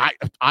 about?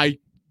 I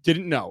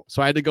didn't know.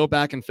 So I had to go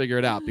back and figure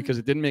it out because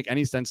it didn't make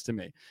any sense to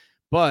me.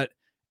 But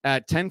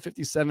at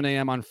 10:57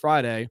 a.m. on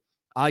Friday,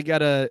 I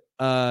got a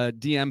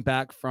DM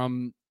back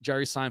from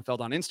Jerry Seinfeld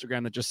on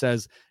Instagram that just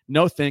says,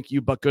 "No, thank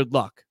you, but good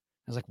luck."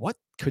 I was like, what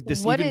could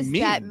this even mean? What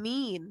does that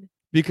mean?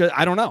 Because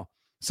I don't know.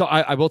 So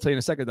I will tell you in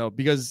a second, though,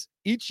 because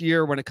each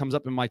year when it comes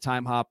up in my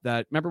time hop,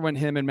 remember when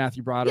him and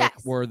Matthew Broderick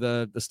were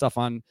the stuff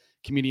on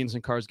comedians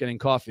in cars getting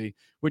coffee,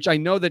 which I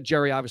know that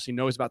Jerry obviously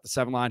knows about the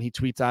 7 line. He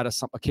tweets at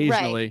us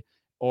occasionally,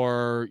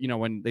 or,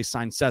 when they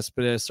signed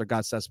Cespedes or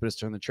got Cespedes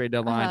during the trade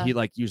deadline, he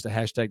like used the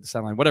hashtag the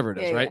 7 line, whatever it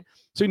is, right? Yeah.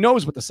 So he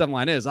knows what the 7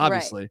 line is,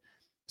 obviously. Right.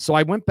 So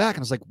I went back and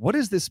I was like, what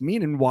does this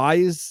mean? And why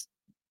is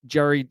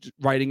Jerry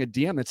writing a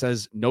DM that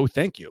says, no,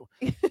 thank you?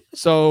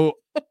 So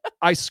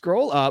I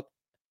scroll up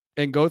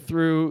and go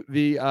through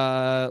the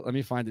let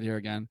me find it here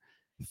again,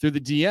 through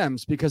the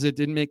DMs, because it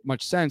didn't make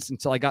much sense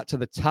until I got to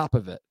the top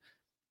of it.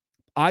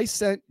 I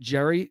sent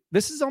Jerry,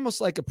 this is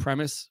almost like a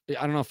premise. I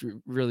don't know if you're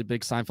a really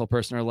big Seinfeld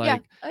person or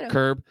like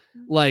Curb,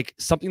 like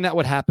something that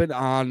would happen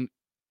on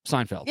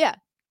Seinfeld. Yeah.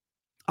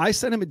 I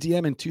sent him a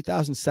DM in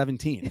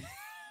 2017.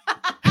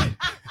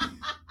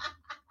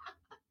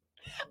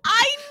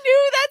 I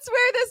knew that's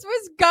where this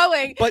was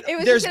going. But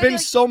there's been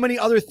so many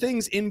other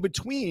things in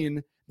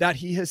between that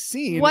he has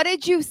seen. What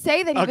did you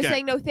say that he was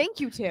saying no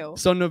thank you to?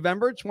 So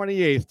November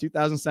 28th,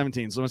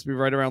 2017. So it must be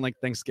right around like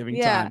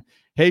Thanksgiving time.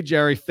 Hey,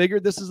 Jerry,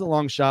 figured this is a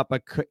long shot,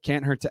 but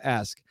can't hurt to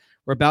ask.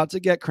 We're about to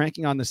get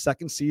cranking on the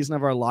 2nd season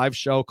of our live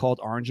show called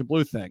Orange and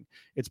Blue Thing.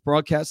 It's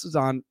broadcasted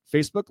on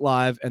Facebook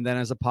Live and then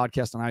as a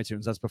podcast on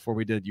iTunes. That's before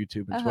we did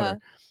YouTube and Twitter.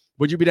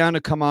 Would you be down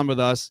to come on with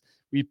us?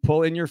 We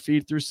pull in your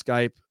feed through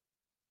Skype.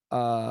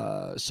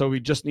 So we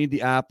just need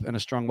the app and a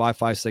strong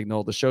Wi-Fi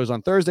signal. The show's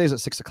on Thursdays at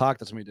 6:00.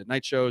 That's when we did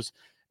night shows.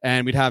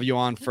 And we'd have you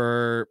on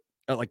for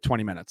like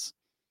 20 minutes.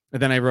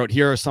 And then I wrote,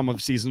 here are some of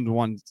season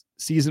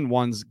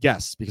one's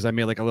guests, because I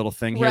made like a little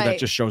thing here that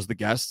just shows the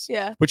guests.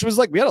 Yeah. Which was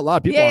like, we had a lot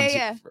of people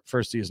on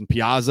first season.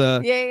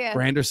 Piazza,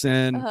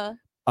 Granderson.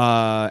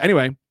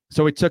 Anyway,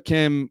 so it took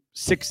him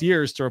 6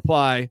 years to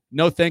reply,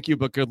 no, thank you,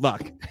 but good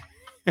luck.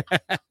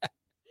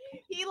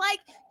 He like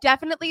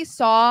definitely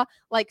saw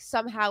like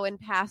somehow in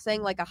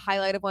passing like a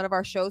highlight of one of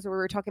our shows where we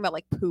were talking about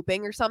like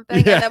pooping or something.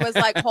 And then was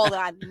like, hold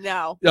on,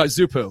 no.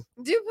 Zupu.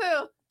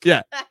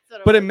 Yeah.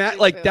 But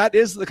like that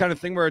is the kind of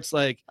thing where it's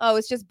like, oh,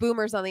 it's just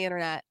boomers on the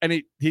internet.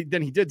 And he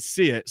did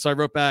see it. So I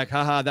wrote back,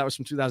 haha, that was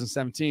from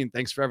 2017.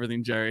 Thanks for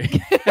everything, Jerry.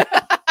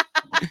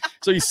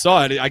 So he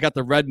saw it. I got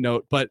the red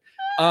note. But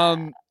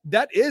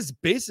that is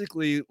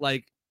basically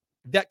like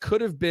that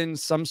could have been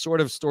some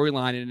sort of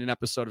storyline in an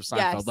episode of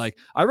Seinfeld. Yes. Like,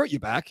 I wrote you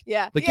back.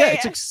 Yeah. Like, yeah,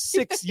 it took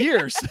 6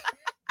 years.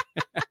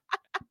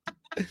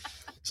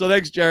 So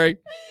thanks, Jerry.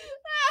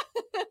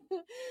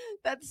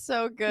 That's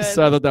so good.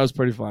 So I thought that was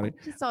pretty funny.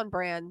 Just on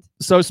brand.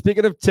 So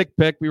speaking of Tick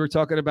Pick, we were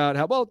talking about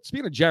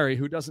speaking of Jerry,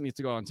 who doesn't need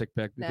to go on Tick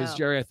Pick because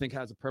Jerry, I think,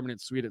 has a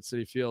permanent suite at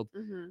Citi Field.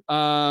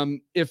 Mm-hmm.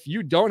 If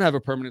you don't have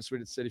a permanent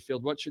suite at Citi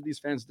Field, what should these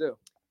fans do?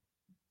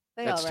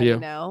 They already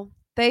know.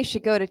 They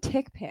should go to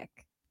Tick Pick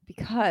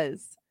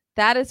because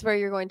that is where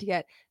you're going to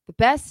get the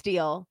best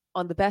deal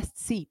on the best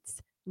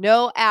seats.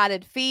 No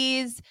added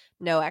fees,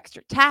 no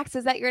extra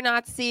taxes that you're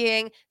not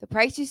seeing. The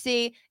price you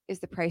see is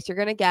the price you're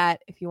going to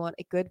get if you want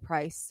a good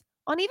price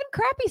on even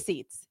crappy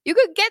seats. You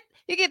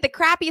get the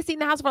crappiest seat in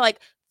the house for like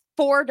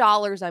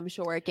 $4, I'm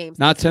sure, at games.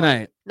 Not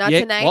tonight.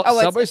 Tonight.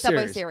 Well, it's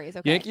Subway Series.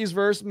 Okay. Yankees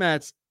versus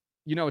Mets.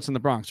 You know it's in the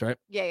Bronx, right?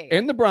 Yeah.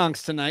 In the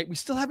Bronx tonight. We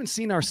still haven't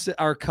seen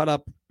our cut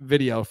up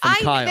video from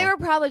Kyle. They were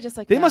probably just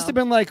like, they must have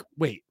been like,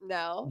 wait,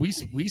 no,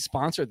 we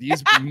sponsor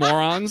these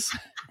morons.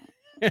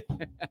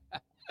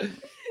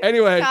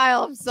 Anyway,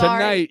 Kyle, I'm sorry.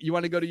 Tonight you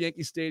want to go to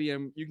Yankee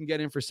Stadium, you can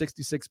get in for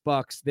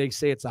 $66. They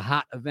say it's a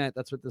hot event.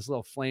 That's what this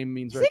little flame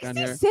means right down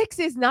here. 66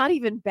 is not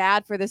even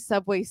bad for the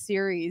Subway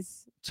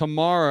Series.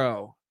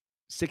 Tomorrow,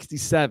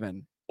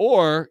 67.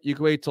 Or you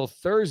can wait till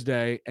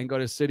Thursday and go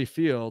to Citi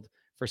Field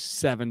for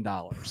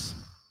 $7.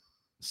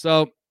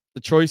 So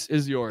the choice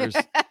is yours.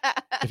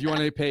 If you want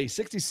to pay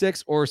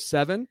 66 or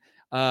 7,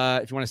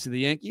 if you want to see the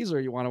Yankees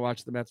or you want to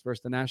watch the Mets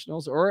versus the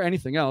Nationals or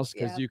anything else,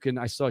 because you can.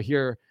 I saw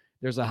here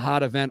there's a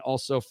hot event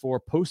also for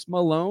Post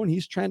Malone.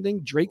 He's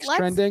trending. Drake's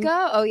trending. Let's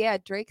go. Oh yeah,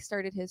 Drake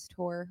started his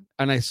tour.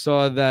 And I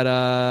saw that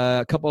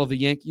a couple of the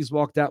Yankees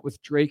walked out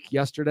with Drake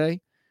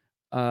yesterday.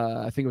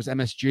 I think it was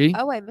MSG.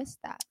 Oh, I missed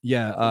that.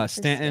 Yeah,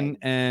 Stanton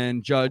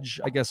and Judge,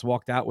 I guess,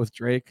 walked out with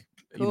Drake.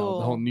 Cool. You know,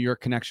 the whole New York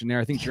connection there.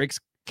 I think Drake's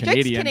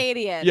Canadian. Drake's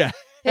Canadian. Yeah.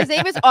 His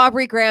name is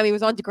Aubrey Graham. He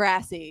was on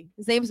Degrassi.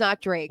 His name's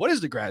not Drake. What is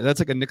Degrassi? That's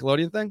like a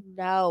Nickelodeon thing?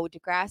 No,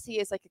 Degrassi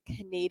is like a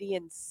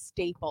Canadian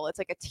staple. It's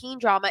like a teen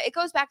drama. It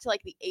goes back to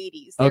like the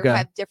 80s. They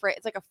have different,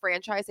 it's like a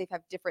franchise. They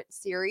have different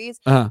series.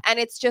 And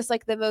it's just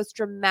like the most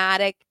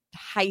dramatic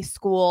high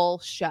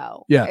school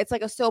show. Yeah. It's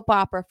like a soap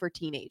opera for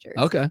teenagers.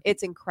 Okay.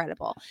 It's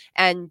incredible.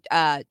 And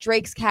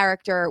Drake's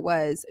character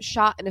was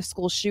shot in a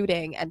school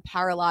shooting and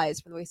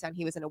paralyzed from the waist down.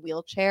 He was in a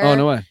wheelchair. Oh,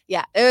 no way.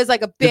 Yeah. It was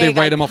like a big. Did they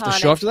write him off the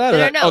show after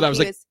that? No, that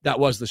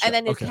was the show. And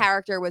then his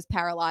character was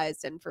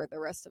paralyzed and for the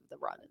rest of the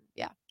run.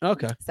 Yeah.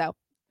 Okay. So.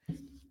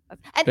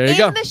 And there you in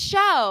go. the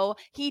show,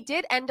 he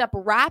did end up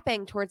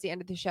rapping towards the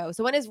end of the show.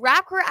 So when his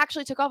rap career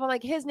actually took off, I'm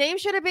like, his name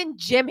should have been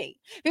Jimmy.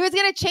 If he was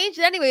going to change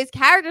it anyway, his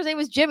character's name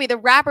was Jimmy. The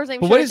rapper's name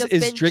should have just been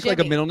Jimmy. Is Drake like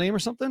a middle name or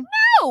something?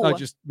 No. Oh,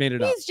 just made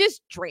it up. He's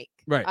just Drake.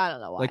 Right. I don't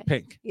know why. Like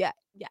Pink. Yeah.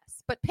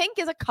 Yes. But Pink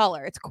is a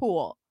color. It's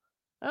cool.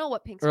 I don't know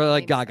what Pink's or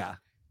like name Gaga. Is.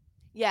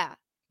 Yeah.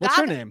 What's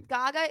her name?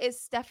 Gaga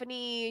is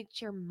Stephanie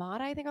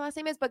Germanotta, I think her last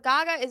name is. But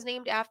Gaga is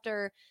named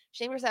after,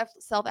 she named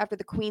herself after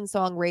the Queen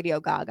song Radio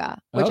Gaga,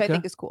 which I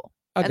think is cool.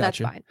 I got that's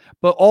you. Fine.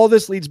 But all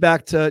this leads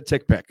back to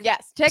Tick Pick.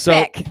 Yes, Tick so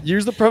Pick.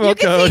 Use the promo you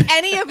can code. See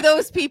any of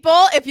those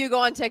people if you go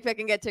on Tick Pick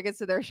and get tickets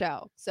to their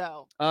show.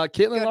 So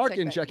Caitlin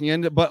Larkin checking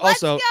in, but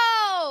Let's also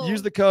go!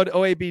 Use the code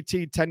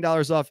OABT,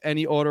 $10 off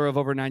any order of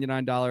over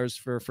 $99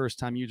 for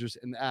first-time users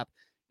in the app.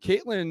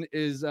 Caitlin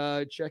is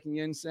checking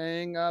in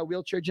saying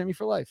wheelchair Jimmy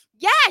for life.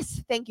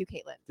 Yes, thank you,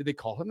 Caitlin. Did they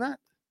call him that?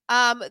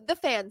 The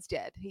fans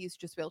did. He's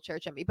just wheelchair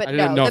Jimmy, but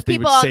no, the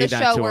people on the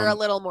show were a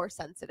little more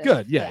sensitive.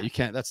 Good, yeah, you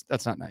can't.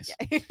 That's not nice.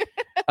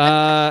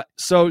 Yeah.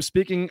 So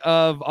speaking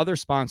of other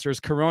sponsors,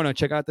 Corona,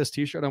 check out this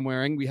T-shirt I'm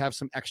wearing. We have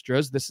some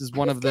extras. This is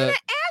one of the.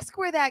 Ask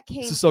where that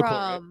came from. So cool,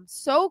 right?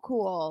 So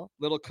cool.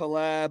 Little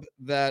collab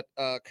that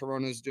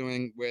Corona is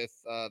doing with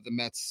the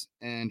Mets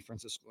and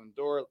Francisco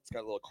Lindor. It's got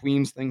a little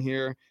Queens thing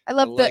here. I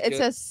love it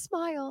says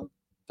smile.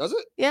 Does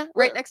it? Yeah,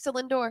 right next to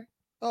Lindor.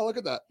 Oh, look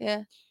at that.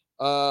 Yeah.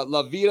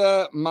 La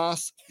Vida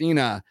Mas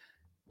Fina.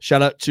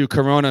 Shout out to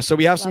Corona. So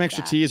we have some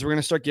extra teas. We're going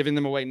to start giving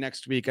them away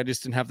next week. I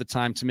just didn't have the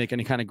time to make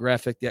any kind of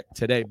graphic yet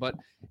today. But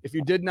if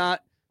you did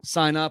not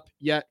sign up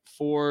yet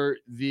for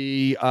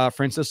the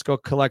Francisco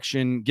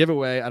collection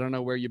giveaway, I don't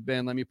know where you've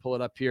been. Let me pull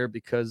it up here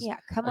because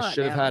I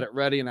should have had it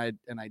ready, and I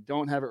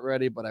don't have it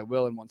ready, but I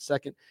will in 1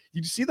 second.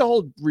 Did you see the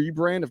whole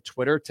rebrand of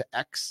Twitter to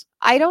X?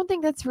 I don't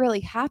think that's really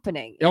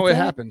happening. Oh, it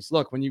happens.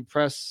 Look, when you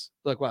press,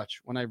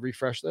 watch. When I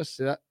refresh this,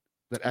 see that?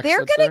 X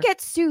They're going to get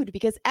sued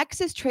because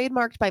X is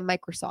trademarked by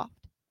Microsoft.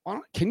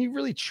 Can you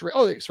really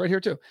oh, it's right here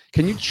too.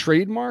 Can you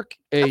trademark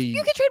you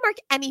can trademark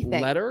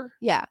anything. Letter?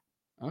 Yeah.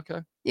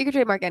 Okay. You can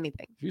trademark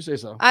anything. If you say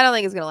so. I don't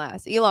think it's going to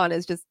last. Elon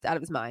is just out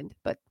of his mind,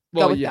 but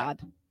go with God.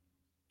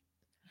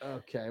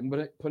 Okay. I'm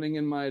putting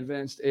in my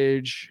advanced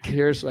age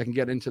here so I can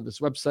get into this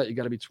website. You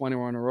got to be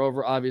 21 or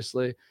over,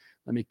 obviously.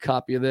 Let me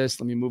copy this.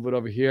 Let me move it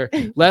over here.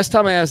 Last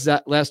week I asked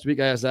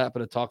Zappa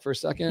to talk for a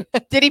second.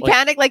 Did he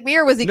panic like me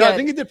or was he good? No, I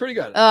think he did pretty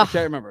good. I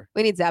can't remember.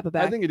 We need Zappa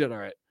back. I think he did all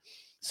right.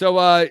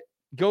 So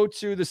go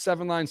to the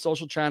 7 Line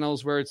social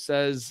channels where it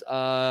says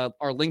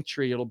our link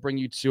tree. It'll bring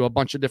you to a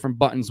bunch of different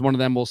buttons. One of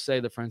them will say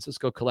the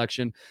Francisco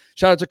Collection.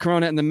 Shout out to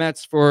Corona and the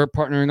Mets for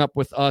partnering up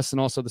with us, and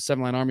also the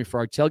 7 Line Army for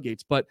our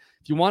tailgates. But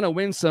if you want to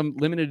win some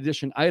limited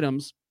edition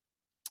items,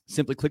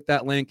 simply click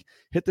that link,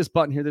 hit this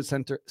button here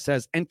that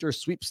says enter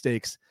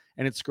sweepstakes,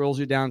 and it scrolls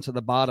you down to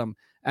the bottom.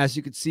 As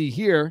you can see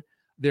here,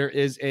 there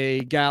is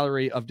a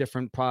gallery of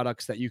different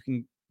products that you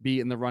can be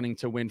in the running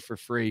to win for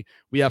free.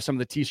 We have some of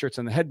the t-shirts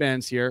and the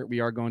headbands here. We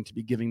are going to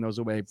be giving those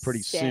away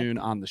pretty soon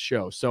on the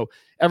show. So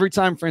every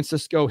time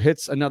Francisco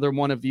hits another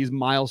one of these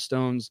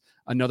milestones,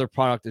 another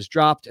product is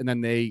dropped, and then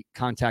they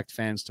contact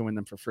fans to win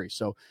them for free.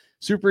 So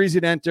super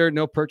easy to enter,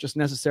 no purchase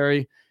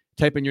necessary.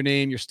 Type in your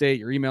name, your state,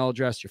 your email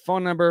address, your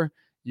phone number.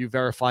 You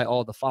verify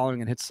all the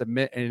following and hit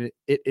submit, and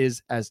it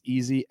is as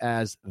easy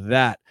as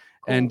that.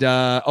 Cool. And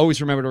always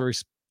remember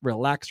to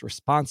relax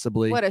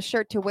responsibly. What a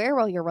shirt to wear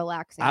while you're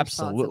relaxing.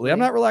 Absolutely. I'm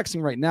not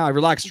relaxing right now. I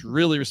relaxed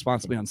really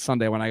responsibly on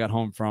Sunday when I got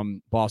home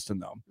from Boston,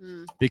 though,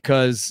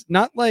 because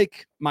not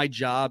like my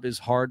job is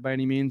hard by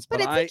any means,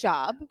 but it's a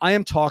job. I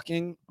am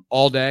talking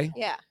all day.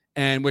 Yeah.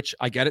 And which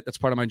I get it. That's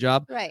part of my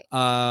job. Right.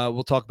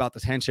 We'll talk about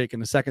this handshake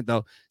in a second,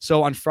 though.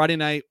 So on Friday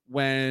night,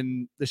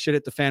 when the shit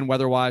hit the fan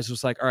weather-wise, it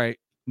was like, all right,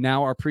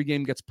 now our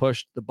pregame gets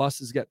pushed. The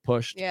buses get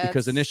pushed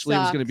because initially it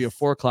was going to be a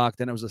 4 o'clock.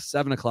 Then it was a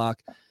 7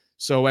 o'clock.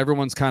 So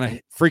everyone's kind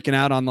of freaking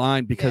out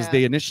online because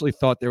they initially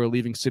thought they were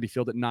leaving Citi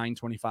Field at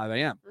 9:25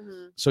 a.m.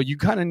 So you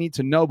kind of need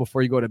to know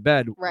before you go to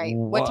bed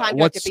what time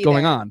what's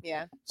going on.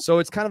 Yeah. So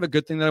it's kind of a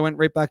good thing that I went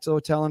right back to the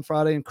hotel on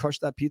Friday and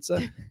crushed that pizza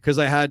because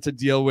I had to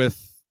deal with,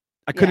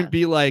 I couldn't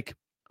be like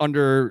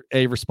under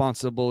a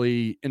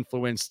responsibly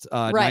influenced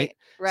night.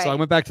 Right. So I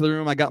went back to the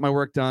room. I got my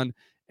work done.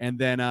 And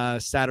then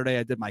Saturday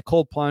I did my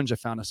cold plunge. I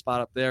found a spot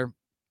up there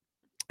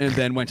and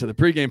then went to the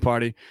pregame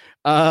party.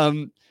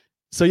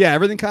 So yeah,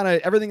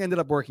 everything ended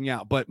up working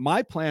out. But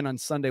my plan on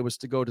Sunday was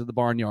to go to the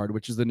barnyard,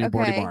 which is the new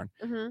Bordy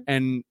barn.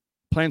 And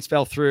plans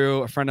fell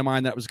through. A friend of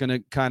mine that was going to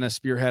kind of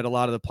spearhead a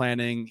lot of the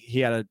planning. He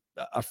had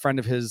a friend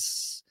of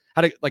his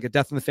had a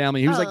death in the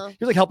family. He was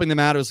like helping them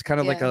out. It was kind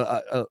of like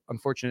a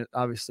unfortunate,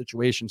 obvious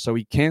situation. So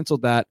he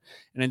canceled that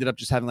and ended up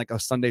just having like a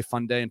Sunday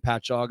fun day in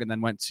Patchogue, and then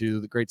went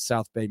to the Great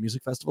South Bay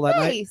Music Festival that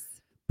night.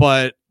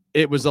 But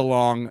it was a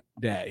long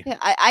day. Yeah,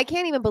 I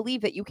can't even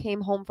believe that you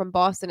came home from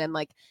Boston and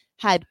like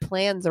had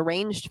plans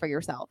arranged for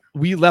yourself.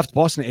 We left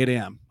Boston at 8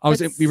 a.m.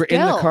 We were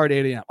in the car at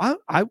 8 a.m.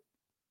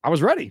 I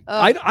was ready.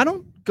 I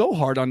don't go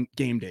hard on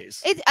game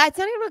days. It's not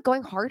even about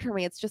going hard for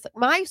me. It's just like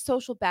my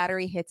social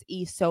battery hits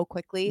E so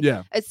quickly.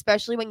 Yeah.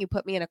 Especially when you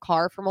put me in a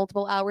car for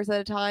multiple hours at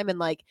a time, and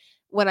like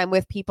when I'm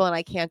with people and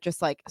I can't just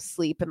like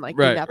sleep and like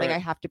do nothing. I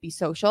have to be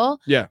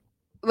social. Yeah.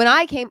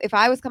 If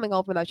I was coming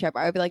home from that trip,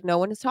 I would be like, no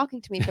one is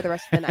talking to me for the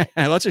rest of the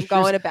night.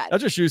 Going to bed.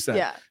 That's what she said.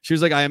 Yeah. She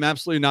was like, I am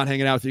absolutely not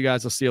hanging out with you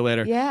guys. I'll see you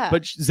later. Yeah.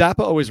 But Zappa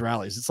always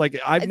rallies. It's like, he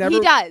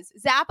does.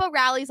 Zappa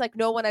rallies like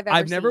no one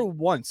I've never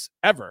once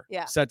ever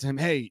said to him,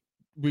 hey,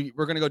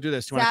 we're going to go do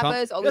this. Do you want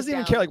to come? He doesn't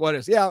even care like what it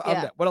is.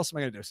 Yeah. What else am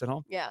I going to do? Sit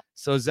home? Yeah.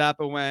 So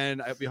Zappa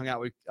went, we hung out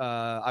with,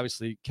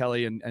 obviously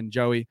Kelly and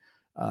Joey,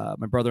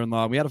 my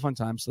brother-in-law. We had a fun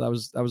time. So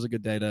that was a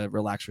good day to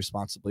relax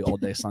responsibly all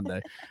day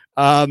Sunday.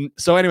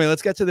 So anyway,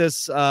 let's get to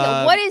this.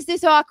 What is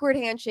this awkward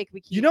handshake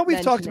we keep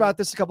we've talked about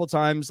this a couple of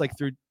times, like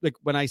through like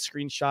when I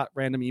screenshot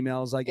random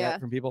emails I get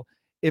from people.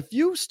 If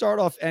you start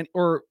off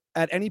or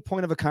at any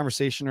point of a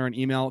conversation or an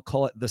email,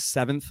 call it the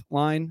 7th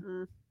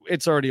line,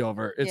 it's already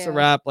over. It's a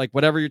wrap. Like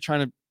whatever you're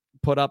trying to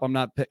put up, I'm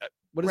not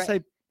what does it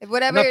say?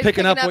 Whatever I'm not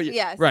picking up what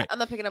yes, right. I'm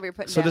not picking up what you're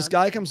putting so down. This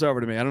guy comes over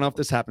to me. I don't know if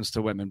this happens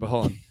to women, but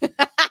hold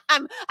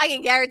on. I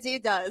can guarantee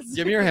it does.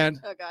 Give me your hand.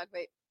 Oh God,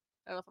 wait.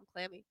 I don't know if I'm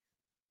clammy.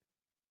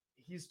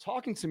 He's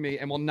talking to me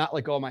and will not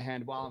let go of my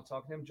hand while I'm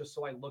talking to him, just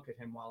so I look at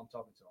him while I'm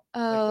talking to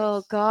him. Oh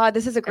like God,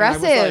 this is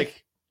aggressive. And I was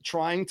like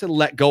trying to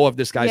let go of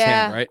this guy's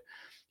hand, right?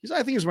 I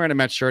think he was wearing a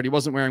Mets shirt. He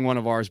wasn't wearing one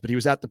of ours, but he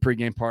was at the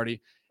pregame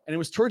party. And it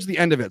was towards the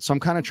end of it. So I'm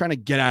kind of trying to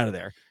get out of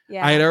there.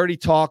 Yeah. I had already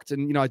talked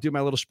and, I do my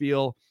little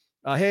spiel.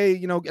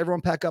 Hey, everyone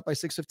pack up by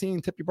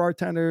 6:15, tip your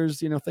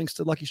bartenders, thanks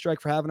to Lucky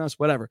Strike for having us,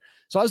 whatever.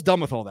 So I was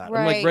done with all that.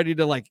 Right. I'm like ready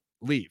to like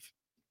leave.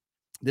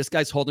 This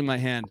guy's holding my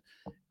hand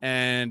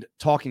and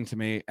talking to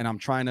me, and I'm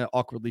trying to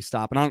awkwardly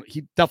stop. And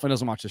he definitely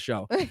doesn't watch the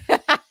show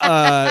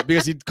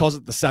because he calls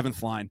it the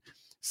 7th line.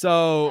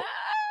 So,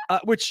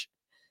 which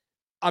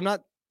I'm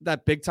not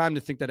that big time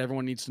to think that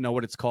everyone needs to know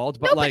what it's called,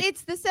 but but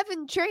it's the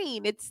 7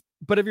 train.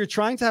 But if you're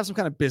trying to have some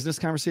kind of business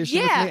conversation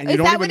with me, and is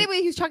you that what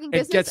he's talking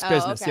business? It gets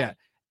business, okay. Yeah.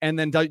 And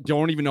then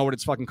don't even know what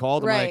it's fucking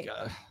called. Right.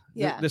 I'm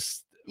like,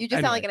 this. You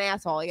just sound like an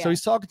asshole. Yeah. So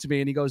he's talking to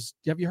me and he goes,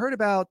 have you heard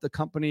about the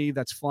company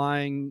that's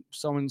flying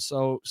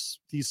so-and-so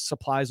these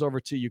supplies over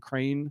to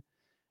Ukraine?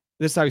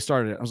 This is how he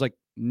started it. I was like,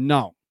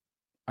 no,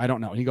 I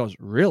don't know. And he goes,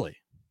 really?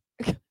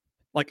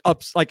 like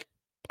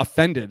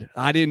offended.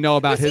 I didn't know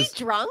about Was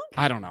he drunk?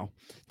 I don't know.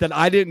 That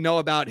I didn't know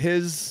about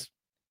his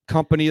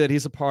company that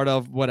he's a part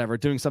of, whatever,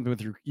 doing something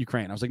with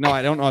Ukraine. I was like, no,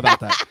 I don't know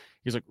about that.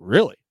 He's like,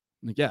 really?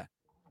 I'm like, yeah.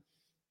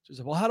 She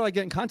said, well, how do I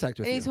get in contact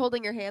with you? He's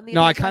holding your hand.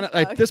 No, I kind of,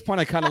 at this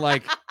point, I kind of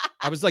like,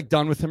 I was like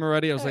done with him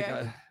already. I was like,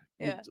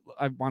 Yeah.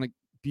 I want to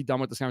be done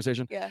with this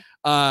conversation. Yeah.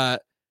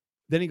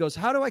 Then he goes,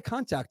 how do I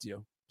contact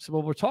you? So,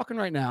 well, we're talking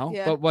right now,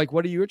 Yeah. but like,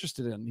 what are you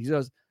interested in? He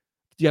goes, do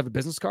you have a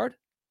business card?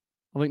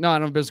 I'm like, no, I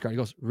don't have a business card. He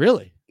goes,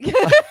 really?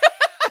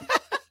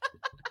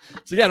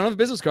 So yeah, I don't have a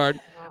business card,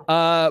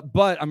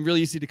 but I'm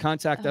really easy to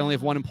contact. I only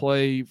have one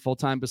employee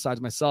full-time besides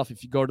myself.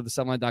 If you go to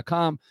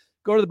the7line.com,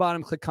 go to the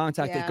bottom, click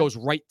contact. Yeah. It goes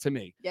right to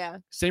me. Yeah.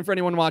 Same for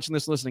anyone watching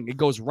this, listening. It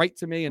goes right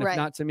to me. And if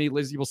not to me,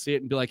 Lizzie will see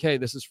it and be like, hey,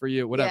 this is for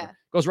you, whatever. Yeah.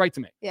 It goes right to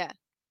me. Yeah.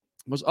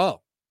 It goes,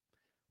 oh,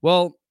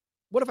 well,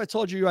 what if I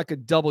told you I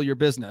could double your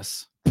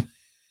business?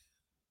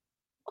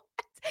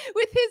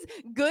 With his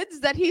goods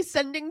that he's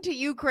sending to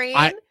Ukraine?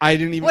 I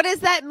didn't even. What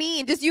does that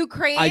mean? Does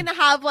Ukraine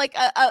have like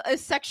a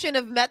section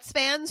of Mets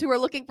fans who are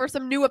looking for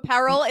some new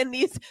apparel in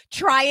these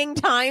trying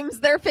times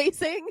they're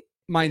facing?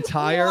 My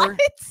entire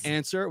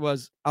answer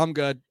was, I'm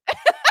good.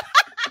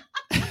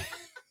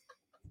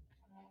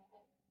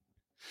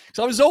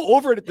 So I was so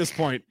over it at this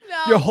point.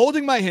 No. You're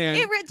holding my hand.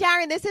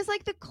 Darren, this is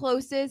like the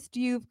closest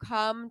you've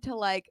come to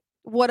like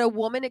what a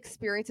woman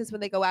experiences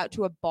when they go out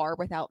to a bar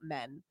without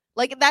men.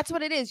 Like, that's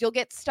what it is. You'll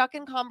get stuck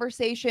in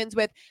conversations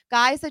with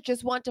guys that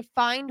just want to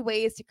find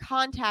ways to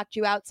contact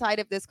you outside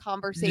of this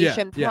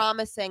conversation,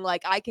 promising,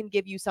 like, I can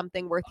give you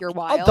something worth your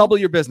while. I'll double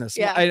your business.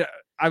 Yeah.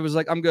 I was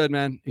like, I'm good,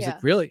 man. He's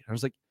like, really? I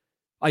was like,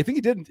 I think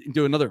he did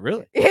do another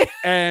really.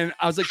 And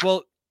I was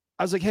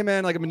like, hey,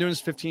 man, like, I've been doing this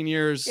 15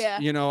 years. Yeah.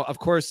 You know, of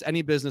course,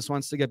 any business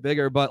wants to get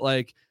bigger, but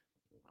like,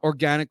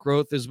 organic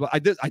growth is what I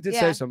did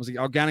say something. I was like,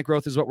 organic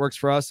growth is what works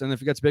for us. And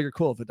if it gets bigger,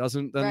 cool. If it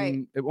doesn't,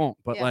 then it won't.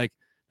 But like,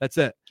 that's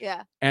it.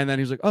 Yeah. And then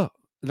he was like, oh,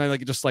 and I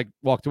like just like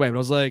walked away. But I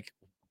was like,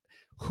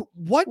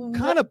 what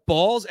kind of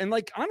balls? And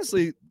like,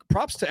 honestly,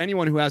 props to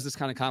anyone who has this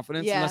kind of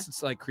confidence, unless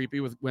it's like creepy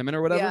with women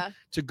or whatever,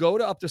 to go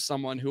up to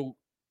someone who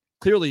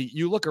clearly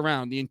you look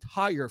around, the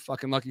entire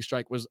fucking Lucky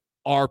Strike was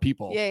our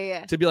people.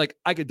 Yeah. To be like,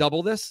 I could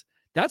double this.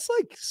 That's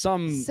like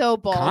some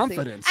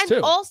confidence and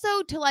too.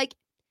 Also to like,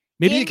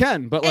 maybe you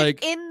can, but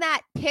like in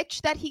that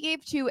pitch that he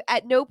gave to,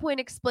 at no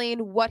point explain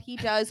what he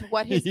does,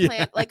 what his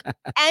plan, like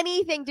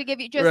anything to give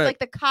you, just like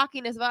the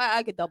cockiness of,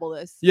 I could double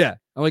this. Yeah.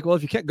 I'm like, well,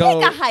 if you can't go,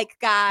 take a hike,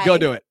 guy. Go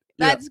do it.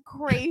 That's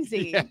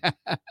crazy.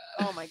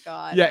 Oh my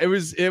God. Yeah, it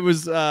was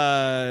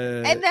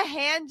and the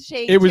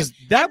handshake.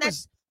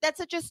 That's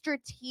such a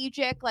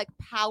strategic like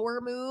power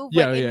move,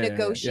 like in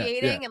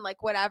negotiating and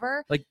like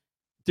whatever. Like,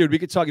 dude, we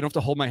could talk. You don't have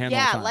to hold my hand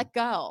all the time. Let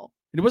go.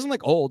 And it wasn't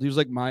like old. He was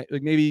like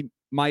maybe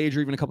my age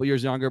or even a couple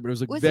years younger, but it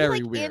was like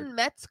very weird. In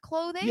Mets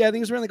clothing? Yeah, I think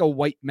he was wearing like a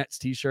white Mets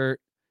t-shirt,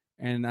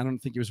 and I don't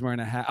think he was wearing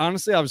a hat.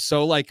 Honestly, I was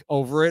so like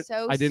over it.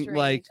 I didn't strange.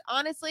 like.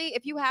 Honestly,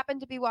 if you happen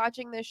to be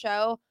watching this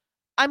show,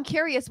 I'm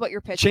curious what your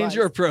pitch Change was.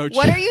 your approach.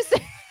 What are you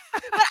saying?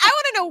 But I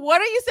want to know,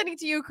 what are you sending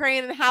to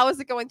Ukraine, and how is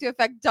it going to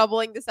affect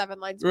doubling the 7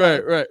 lines?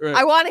 Right.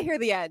 I want to hear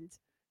the end.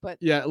 But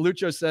yeah,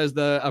 Lucho says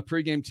a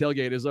pregame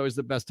tailgate is always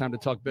the best time to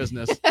talk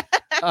business.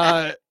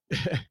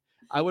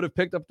 I would have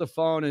picked up the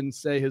phone and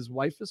say his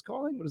wife is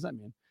calling. What does that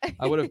mean?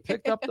 I would have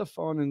picked up the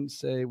phone and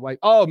say wife.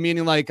 Oh,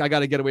 meaning like I got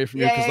to get away from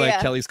you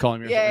because Kelly's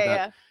calling me. Or something like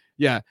that.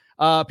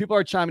 Yeah. People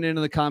are chiming in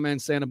the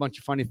comments saying a bunch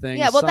of funny things.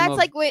 Yeah. Well, that's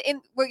like what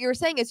you were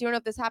saying is you don't know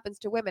if this happens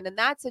to women. In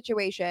that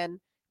situation,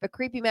 if a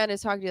creepy man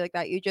is talking to you like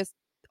that,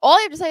 all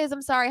you have to say is,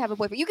 I'm sorry, I have a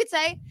boyfriend. You could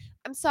say,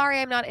 I'm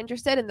sorry, I'm not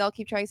interested. And they'll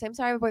keep trying to say, I'm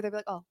sorry, I have a boyfriend.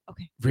 They'll be like, oh,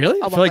 okay.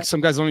 Really? I feel like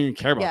some guys don't even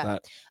care about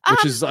that.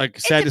 Which is like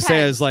sad to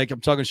say, is like,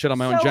 I'm talking shit on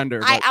my own gender.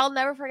 I'll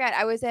never forget.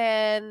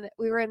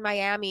 we were in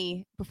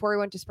Miami before we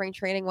went to spring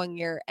training one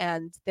year.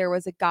 And there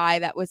was a guy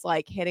that was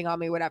like hitting on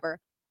me, whatever.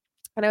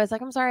 And I was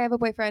like, I'm sorry, I have a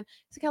boyfriend.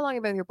 He's like, how long have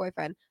you been with your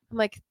boyfriend? I'm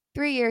like,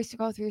 3 years. To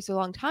go 3 years is a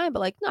long time, but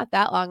like not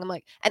that long. I'm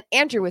like, and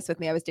Andrew was with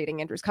me. I was dating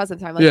Andrew's cousin.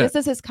 So I'm like, this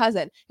is his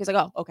cousin. He's like,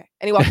 oh, okay.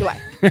 And he walked away.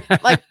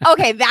 Like,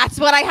 okay, that's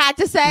what I had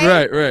to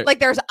say. Right. Like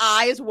there's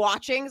eyes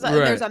watching. So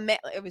there's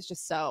it was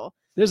just so.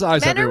 There's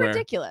eyes Men everywhere. are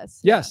ridiculous.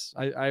 Yes,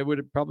 I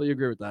would probably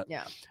agree with that.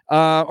 Yeah.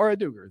 Or I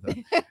do agree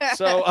with that.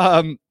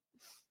 So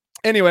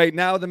anyway,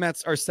 now the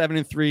Mets are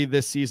 7-3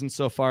 this season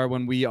so far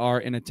when we are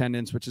in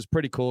attendance, which is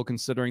pretty cool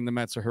considering the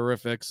Mets are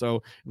horrific. So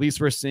at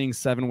least we're seeing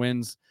 7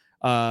 wins.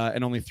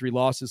 And only 3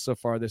 losses so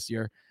far this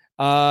year.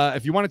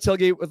 If you want to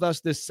tailgate with us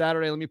this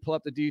Saturday, let me pull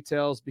up the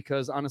details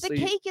because honestly,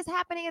 the cake is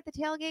happening at the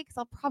tailgate because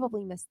I'll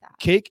probably miss that.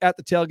 Cake at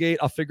the tailgate.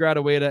 I'll figure out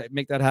a way to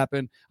make that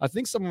happen. I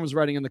think someone was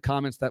writing in the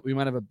comments that we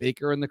might have a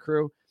baker in the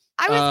crew.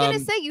 I was going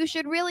to say, you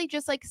should really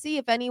just like see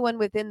if anyone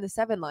within the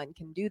 7 line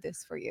can do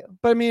this for you.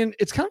 But I mean,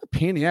 it's kind of a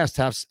pain in the ass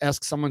to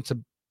ask someone to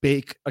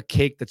bake a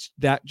cake that's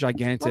that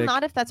gigantic. Well,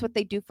 not if that's what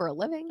they do for a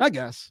living. I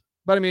guess.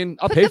 But I mean,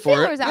 I'll pay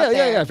for it.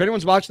 Yeah. If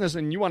anyone's watching this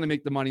and you want to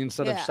make the money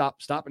instead of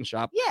stop and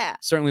shop,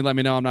 certainly let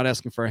me know. I'm not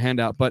asking for a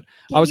handout, but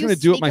I was going to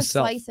do it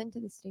myself. Slice into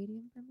the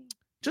stadium for me?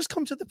 Just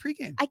come to the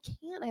pregame. I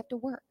can't. I have to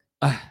work.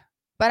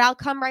 But I'll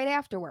come right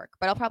after work.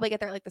 But I'll probably get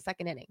there like the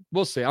 2nd inning.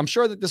 We'll see. I'm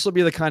sure that this will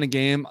be the kind of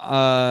game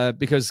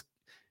because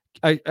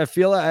I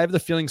have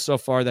the feeling so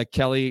far that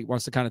Kelly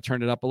wants to kind of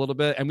turn it up a little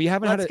bit, and we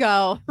haven't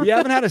we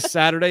haven't had a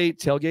Saturday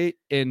tailgate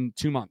in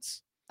 2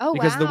 months. Oh,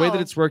 because the way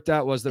that it's worked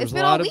out was there was a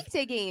lot of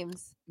weekday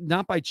games.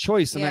 not by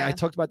choice. And I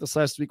talked about this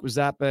last week with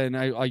Zappa, and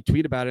I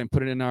tweet about it and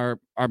put it in our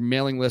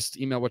mailing list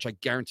email, which I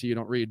guarantee you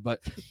don't read, but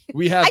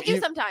we have. I do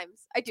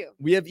sometimes. I do.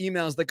 We have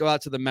emails that go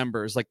out to the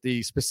members, like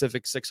the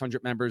specific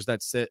 600 members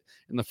that sit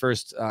in the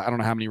first, I don't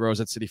know how many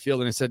rows at Citi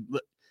Field. And I said,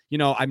 you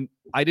know,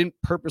 I didn't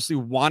purposely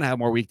want to have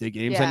more weekday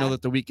games. I know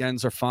that the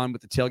weekends are fun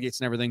with the tailgates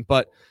and everything,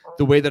 but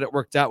the way that it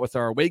worked out with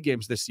our away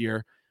games this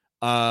year,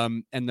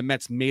 and the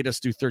Mets made us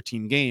do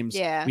 13 games.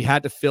 We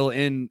had to fill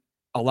in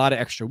a lot of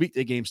extra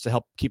weekday games to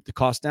help keep the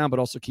cost down, but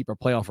also keep our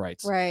playoff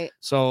rights. Right.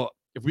 So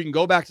if we can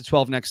go back to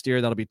 12 next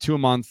year, that'll be 2 a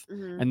month.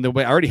 And the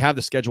way I already have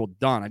the schedule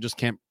done, I just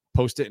can't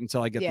post it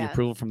until I get the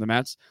approval from the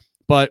Mets.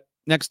 But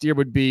next year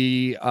would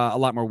be a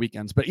lot more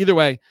weekends. But either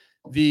way,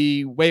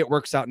 the way it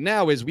works out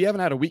now is we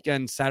haven't had a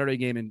weekend Saturday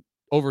game in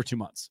over 2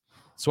 months.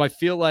 So I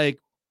feel like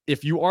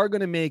if you are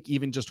going to make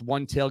even just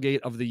one tailgate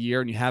of the year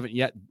and you haven't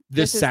yet,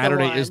 this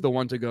Saturday is the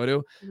one to go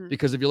to.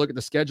 Because if you look at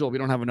the schedule, we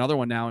don't have another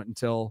one now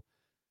until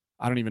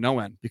I don't even know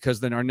when, because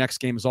then our next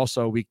game is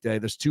also a weekday.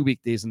 There's 2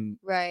 weekdays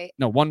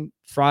one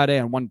Friday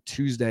and one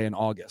Tuesday in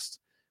August,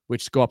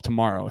 which go up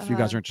tomorrow if you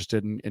guys are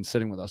interested in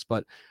sitting with us.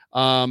 But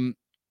what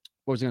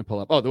was I going to pull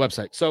up? Oh, the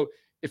website. So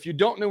if you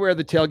don't know where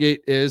the tailgate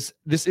is,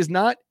 this is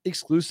not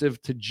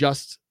exclusive to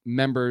just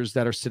members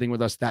that are sitting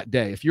with us that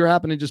day. If you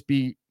happen to just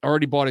be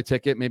already bought a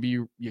ticket, maybe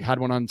you had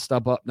one on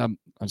StubHub,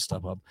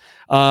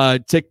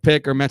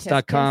 TickPick or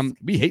Mets.com.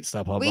 We hate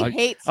StubHub. We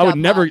hate StubHub. I would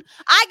never.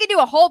 I could do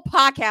a whole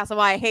podcast on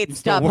why I hate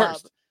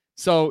StubHub.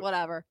 So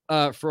whatever.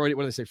 Freudian,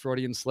 what do they say?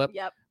 Freudian slip.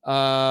 Yep.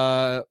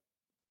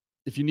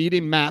 If you need a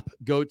map,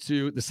 go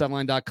to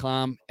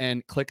the7line.com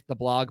and click the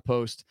blog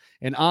post.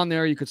 And on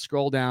there, you could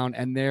scroll down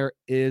and there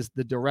is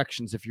the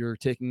directions. If you're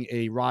taking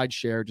a ride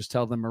share, just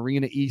tell them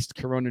Marina East,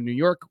 Corona, New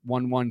York,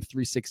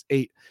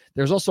 11368.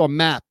 There's also a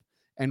map.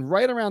 And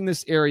right around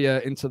this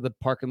area into the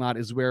parking lot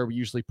is where we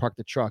usually park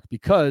the truck,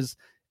 because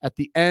at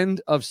the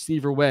end of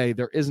Seaver Way,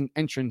 there is an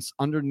entrance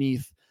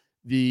underneath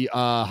the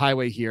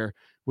highway here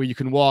where you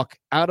can walk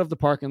out of the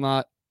parking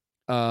lot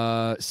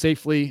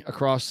safely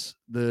across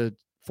the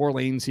 4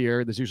 lanes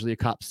here. There's usually a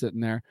cop sitting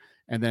there,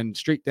 and then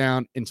straight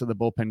down into the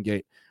bullpen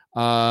gate.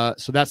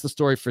 So that's the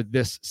story for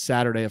this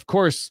Saturday. Of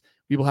course,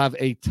 we will have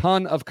a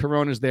ton of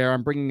Coronas there.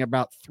 I'm bringing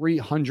about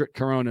 300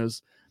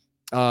 Coronas,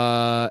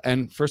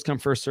 and first come,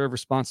 first serve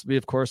responsibly,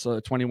 of course,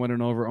 21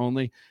 and over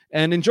only,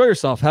 and enjoy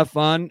yourself, have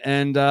fun.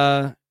 And,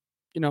 that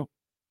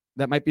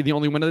might be the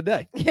only win of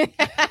the day.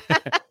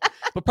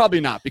 But probably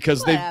not,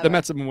 because the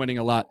Mets have been winning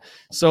a lot.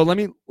 So let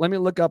me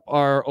look up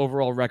our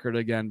overall record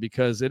again,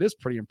 because it is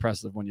pretty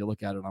impressive when you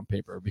look at it on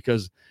paper,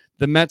 because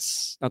the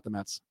Mets. You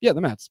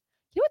know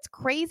what's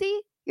crazy?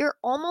 You're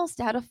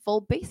almost at a full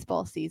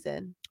baseball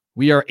season.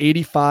 We are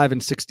 85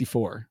 and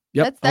 64.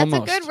 Yep, that's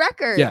almost a good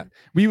record. Yeah,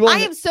 we will. I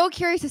am so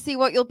curious to see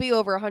what you'll be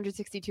over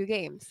 162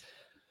 games.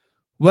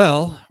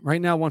 Well, right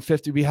now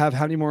 150. We have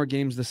how many more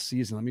games this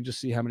season? Let me just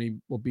see how many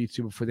we'll be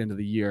to before the end of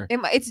the year.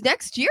 It's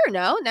next year.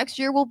 No, next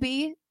year will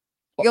be.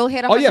 You'll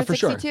hit 162. Oh yeah, for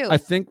sure. I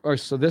think.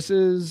 So this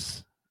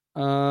is.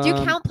 Do you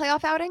count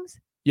playoff outings?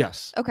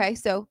 Yes. Okay,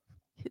 so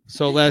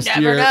last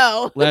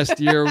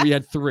year we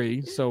had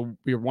 3, so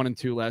we were 1 and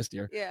 2 last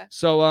year. Yeah.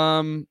 So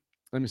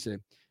let me see.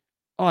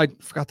 Oh, I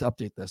forgot to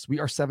update this. We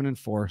are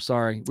 7-4.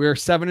 Sorry, we are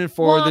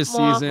 7-4 this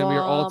season. We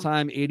are all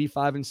time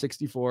 85 and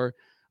 64.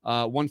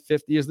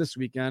 150 is this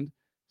weekend.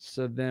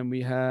 So then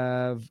we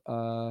have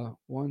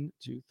 1,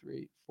 2,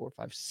 3, 4,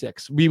 5,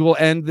 6. We will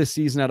end the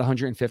season at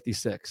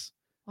 156.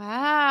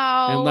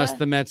 Wow. Unless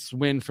the Mets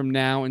win from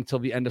now until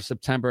the end of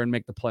September and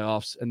make the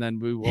playoffs, and then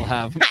we will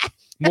have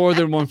more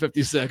than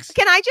 156.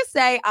 Can I just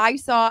say, I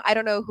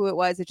don't know who it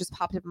was. It just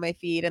popped up in my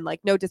feed, and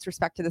no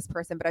disrespect to this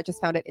person, but I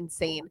just found it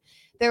insane.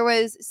 There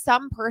was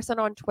some person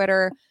on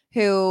Twitter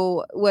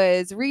who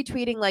was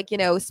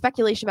retweeting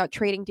speculation about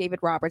trading David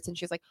Robertson.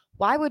 She's like,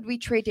 why would we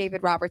trade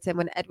David Robertson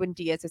when Edwin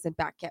Diaz isn't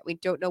back yet? We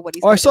don't know what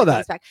he's I saw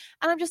that. Back.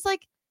 And I'm just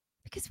like,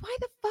 because why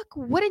the fuck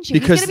wouldn't you?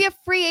 Because he's going to be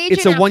a free agent.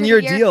 It's a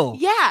 1-year deal.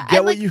 Yeah.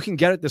 Get what you can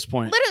get at this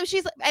point.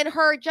 Literally, and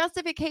her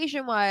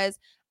justification was,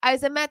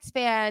 as a Mets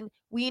fan,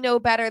 we know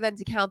better than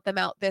to count them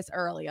out this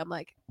early. I'm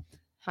like,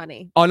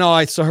 honey. Oh, no,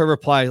 I saw her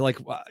reply.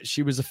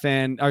 She was a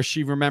fan, or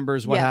she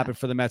remembers what happened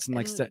for the Mets in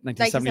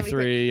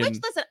 1973. Which,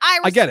 listen, I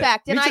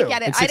respect and I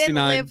get it. I didn't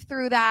live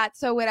through that,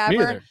 so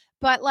whatever.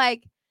 But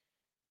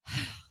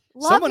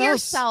love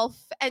yourself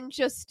and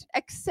just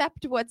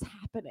accept what's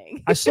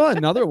happening. I saw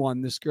another one.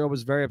 This girl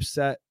was very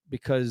upset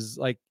because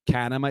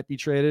Canna might be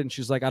traded, and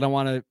she's like, I don't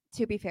want to.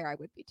 To be fair, I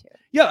would be too.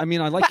 Yeah, I mean,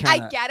 I like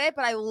Canna. I get it,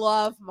 but I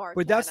love Mark.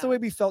 But that's the way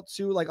we felt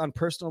too, on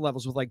personal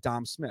levels with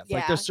Dom Smith.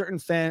 Yeah. There's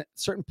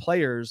certain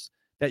players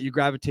that you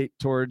gravitate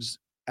towards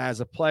as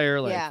a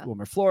player,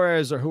 Wilmer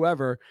Flores or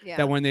whoever,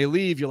 that when they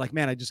leave, you're like,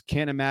 man, I just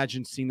can't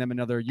imagine seeing them in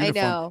another uniform.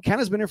 I know.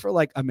 Canna's been here for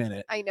a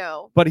minute. I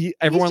know. But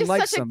everyone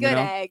likes such him, a good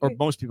egg. or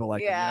most people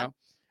like him,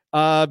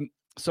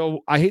 So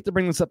I hate to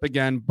bring this up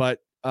again, but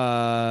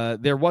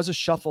there was a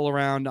shuffle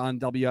around on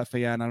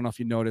WFAN. I don't know if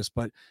you noticed,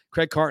 but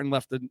Craig Carton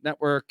left the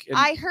network. And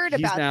I heard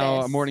about this. He's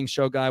now a morning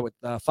show guy with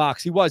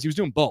Fox. He was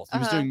doing both. He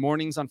was Uh-huh. doing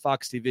mornings on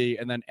Fox TV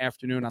and then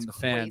afternoon on the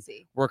crazy.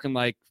 Fan, working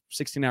like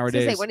 16-hour I was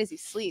gonna days. say, when does he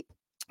sleep?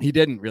 He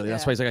didn't really.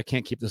 That's Yeah. why he's like, I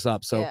can't keep this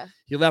up. So Yeah.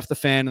 he left the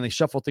Fan and they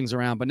shuffled things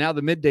around. But now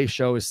the midday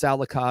show is Sal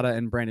Licata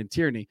and Brandon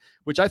Tierney,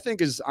 which I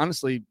think is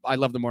honestly, I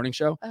love the morning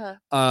show. Uh-huh.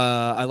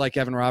 I like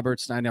Evan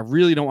Roberts, and I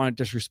really don't want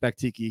to disrespect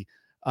Tiki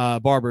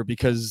Barber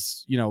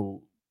because, you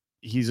know,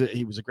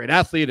 he was a great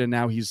athlete and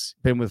now he's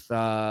been with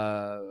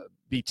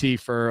BT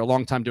for a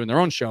long time doing their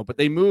own show. But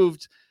they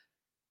moved.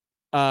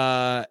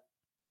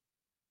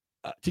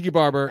 Tiki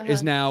Barber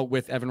is now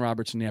with Evan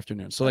Roberts in the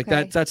afternoon. So like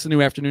that's the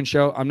new afternoon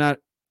show.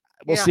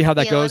 We'll see how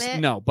that goes. It?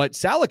 No, but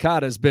Sal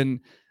Licata has been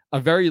a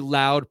very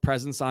loud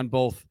presence on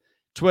both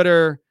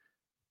Twitter,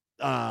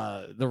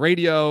 the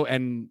radio,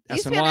 and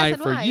SNY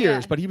for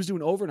years, but he was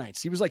doing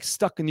overnights. He was like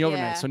stuck in the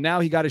overnight. So now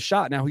he got his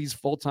shot. Now he's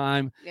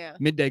full-time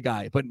midday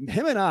guy. But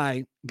him and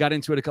I got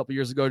into it a couple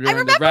years ago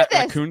during the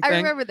raccoon thing. I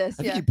remember this.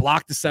 I think he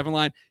blocked the 7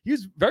 line. He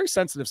was very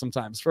sensitive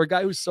sometimes for a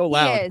guy who's so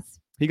loud.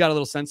 He got a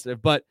little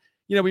sensitive, but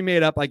you know, we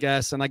made up, I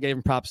guess, and I gave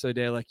him props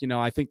today. Like, you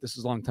know, I think this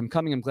is a long time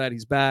coming. I'm glad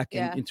he's back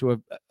and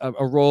into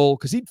a role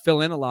because he'd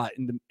fill in a lot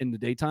in the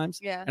daytimes.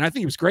 Yeah. And I think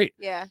he was great.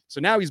 Yeah. So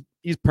now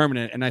he's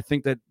permanent, and I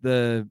think that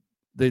the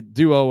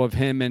duo of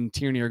him and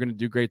Tierney are going to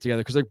do great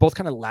together because they're both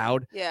kind of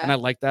loud. Yeah. And I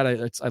like that.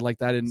 I like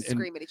that. And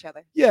scream at each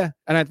other. Yeah.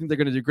 And I think they're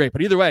going to do great.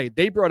 But either way,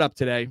 they brought up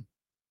today,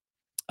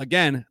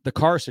 again, the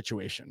car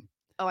situation.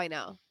 Oh, I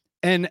know.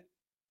 And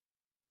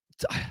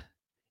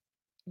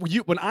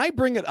when I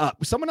bring it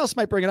up, someone else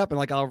might bring it up and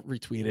like I'll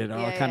retweet it or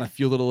I'll kind of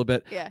fuel it a little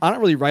bit. Yeah. I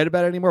don't really write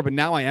about it anymore, but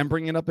now I am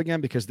bringing it up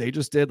again because they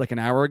just did like an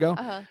hour ago.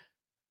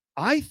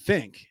 I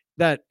think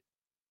that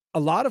a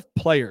lot of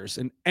players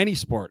in any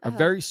sport are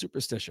very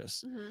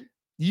superstitious. Mm-hmm.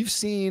 You've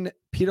seen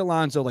Pete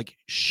Alonso like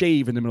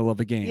shave in the middle of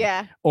a game.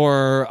 Yeah.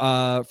 Or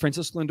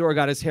Francisco Lindor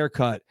got his hair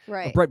cut.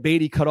 Right. Or Brett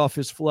Beatty cut off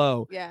his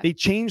flow. Yeah. They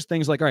change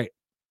things like, all right,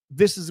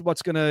 this is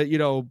what's going to, you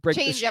know, break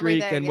the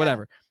streak and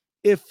whatever.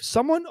 If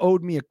someone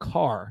owed me a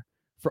car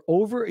for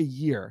over a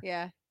year,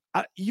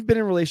 you've been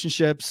in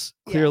relationships,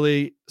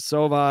 clearly.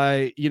 So have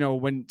I. You know,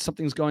 when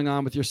something's going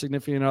on with your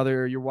significant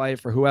other or your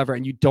wife or whoever,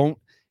 and you don't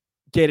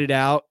get it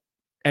out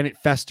and it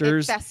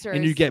festers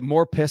and you get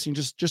more pissed, and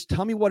just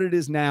tell me what it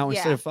is now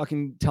instead of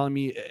fucking telling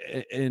me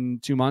in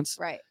 2 months.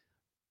 Right.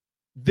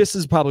 This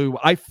is probably,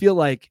 I feel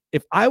like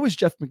if I was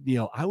Jeff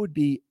McNeil, I would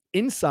be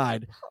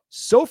inside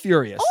so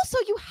furious. Also,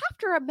 you have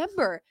to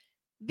remember,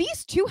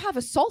 these two have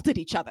assaulted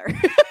each other.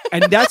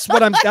 And that's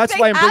what that's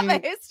why I'm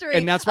bringing history,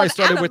 and that's why I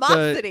started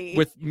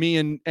with me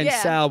and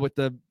Sal with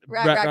the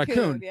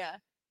raccoon. Yeah.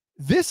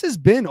 This has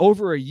been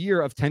over a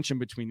year of tension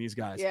between these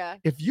guys. Yeah.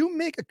 If you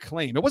make a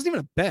claim, it wasn't even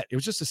a bet, it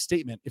was just a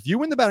statement. If you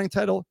win the batting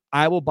title,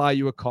 I will buy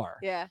you a car.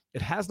 Yeah.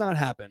 It has not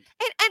happened.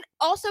 And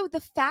also the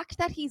fact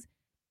that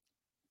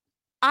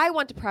I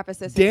want to preface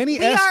this. Danny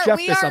asked Jeff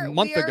this a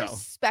month ago.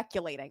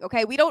 Speculating,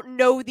 okay? We don't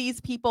know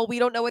these people. We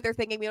don't know what they're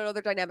thinking. We don't know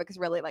their dynamics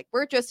really. Like,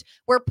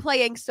 we're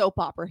playing soap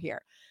opera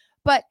here.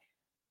 But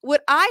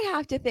what I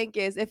have to think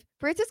is if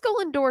Francisco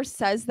Lindor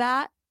says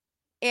that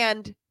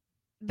and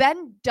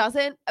then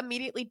doesn't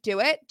immediately do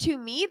it, to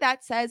me,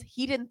 that says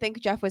he didn't think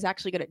Jeff was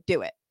actually going to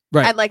do it.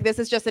 Right. And like, this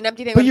is just an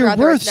empty thing. But you're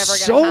worth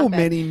so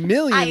many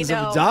millions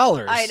of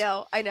dollars. I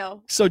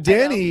know. So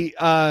Danny,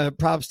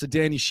 props to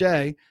Danny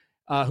Shea,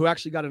 who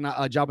actually got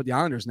a job with the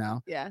Islanders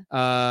now. Yeah.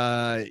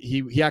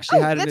 He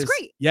actually had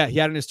great. Yeah, he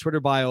had in his Twitter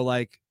bio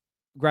like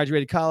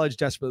graduated college,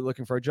 desperately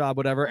looking for a job,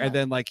 whatever. And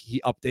then like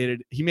he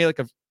made like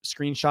a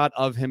screenshot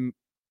of him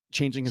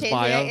changing his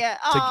bio.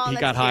 He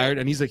got hired,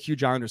 and he's a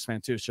huge Islanders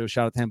fan too. So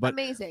shout out to him. But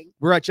amazing.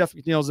 We're at Jeff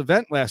McNeil's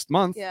event last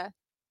month. Yeah.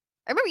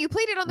 I remember you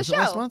played it on the show.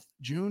 Last month,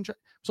 June. It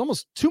was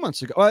almost 2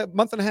 months ago, a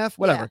month and a half,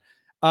 whatever.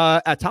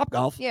 At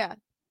Topgolf. Yeah.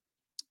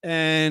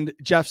 And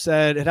Jeff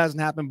said it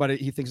hasn't happened, but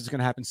he thinks it's going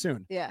to happen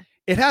soon. Yeah.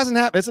 It hasn't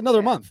happened. It's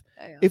another month.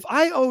 If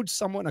I owed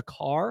someone a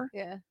car,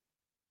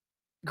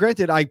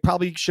 granted, I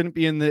probably shouldn't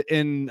be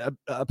in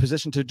a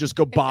position to just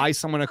go buy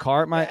someone a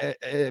car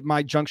at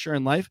my juncture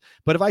in life.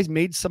 But if I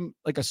made some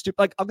like a stupid,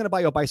 like I'm going to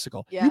buy you a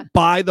bicycle, you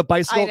buy the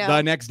bicycle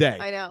the next day.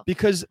 I know,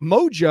 because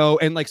mojo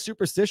and like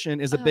superstition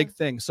is a big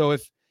thing. So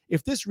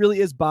if this really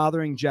is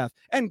bothering Jeff,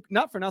 and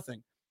not for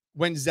nothing,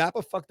 when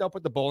Zappa fucked up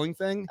with the bowling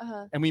thing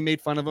and we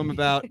made fun of him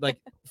about like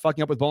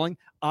fucking up with bowling,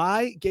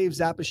 I gave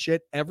Zappa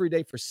shit every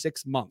day for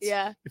 6 months.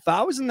 Yeah. If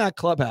I was in that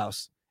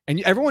clubhouse, and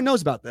everyone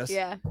knows about this.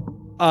 Yeah.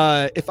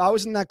 If I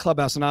was in that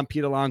clubhouse and I'm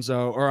Pete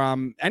Alonso or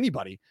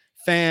anybody,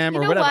 Fam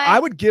or whatever, I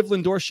would give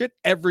Lindor shit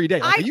every day.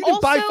 Like, you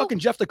didn't buy fucking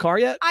Jeff the car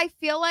yet? I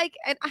feel like,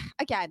 and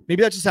again,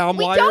 maybe that's just how I'm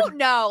wired. We don't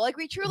know. Like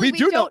we truly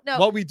don't know.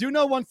 Well, we do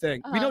know one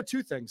thing. We know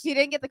two things. He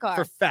didn't get the car.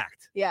 For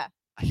fact. Yeah.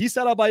 He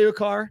said, I'll buy you a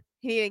car.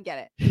 He didn't get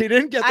it. He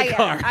didn't get the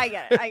car. I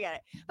get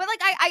it. But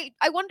like,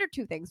 I wonder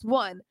two things.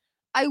 One,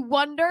 I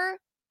wonder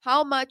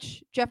how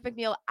much Jeff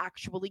McNeil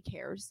actually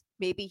cares.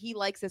 maybe he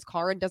likes his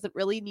car and doesn't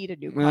really need a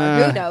new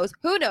car. Who knows?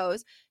 Who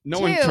knows? No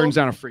one turns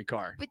down a free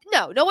car. But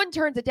no one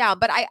turns it down.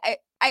 But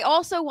I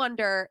also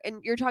wonder,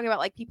 and you're talking about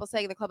like people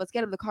saying in the club, let's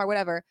get him the car,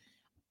 whatever.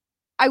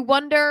 I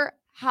wonder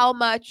how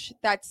much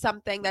that's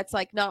something that's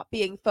like not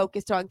being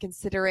focused on,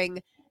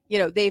 considering,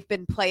 they've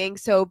been playing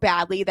so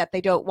badly that they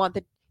don't want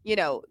the,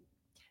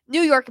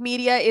 New York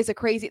media is a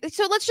crazy.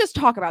 So let's just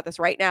talk about this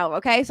right now.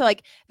 Okay. So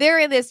like they're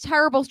in this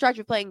terrible stretch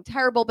of playing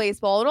terrible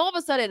baseball. And all of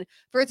a sudden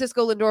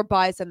Francisco Lindor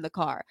buys them the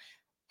car.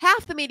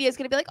 Half the media is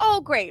going to be like, oh,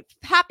 great.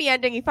 Happy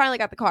ending. He finally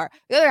got the car.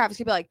 The other half is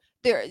going to be like,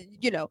 they're,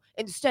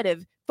 instead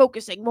of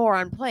focusing more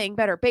on playing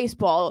better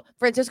baseball,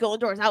 Francisco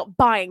Lindor is out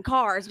buying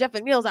cars. Jeff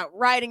McNeil's out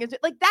riding.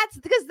 Like that's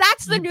because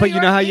that's the New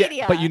York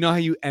media. But you know how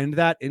you end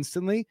that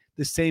instantly?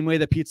 The same way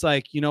that Pete's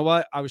like, you know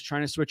what? I was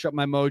trying to switch up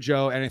my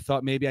mojo and I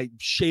thought maybe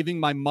shaving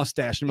my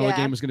mustache in the middle of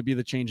the game was going to be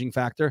the changing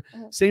factor.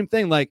 Same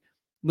thing. Like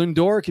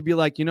Lindor could be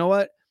like, you know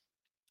what?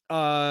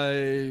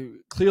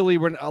 Clearly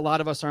a lot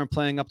of us aren't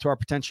playing up to our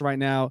potential right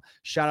now.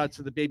 Shout out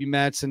to the baby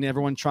Mets and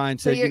everyone trying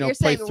to, you're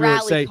play through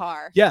it. Say,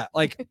 car. Yeah,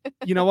 like,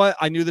 you know what?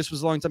 I knew this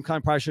was a long time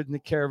coming. Probably should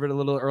take care of it a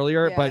little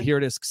earlier, but here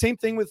it is. Same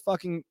thing with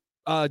fucking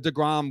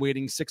DeGrom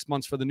waiting 6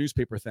 months for the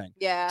newspaper thing.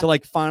 Yeah. To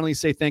like finally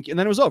say thank you. And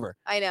then it was over.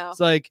 I know. It's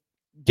like,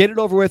 get it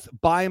over with.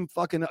 Buy him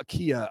fucking a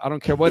Kia. I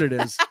don't care what it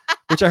is,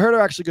 which I heard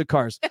are actually good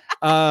cars.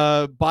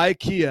 Buy a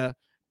Kia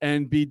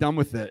and be done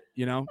with it,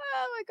 Oh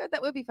my God,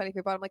 that would be funny if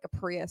you bought him like a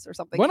Prius or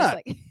something. Why not?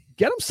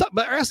 Get him something,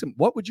 but ask him,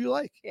 what would you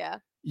like? Yeah.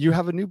 You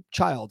have a new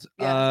child.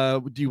 Yeah.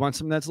 Do you want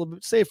something that's a little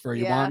bit safer?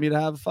 You want me to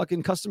have a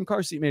fucking custom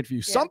car seat made for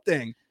you? Yeah.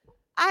 Something.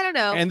 I don't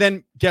know. And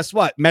then guess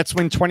what? Mets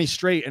win 20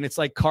 straight and it's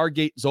like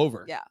Cargate's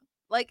over. Yeah.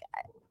 Like,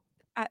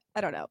 I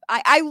don't know.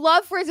 I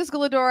love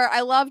Francisco Lindor.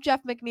 I love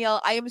Jeff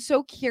McNeil. I am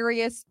so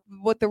curious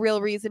what the real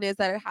reason is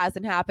that it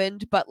hasn't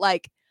happened, but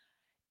like,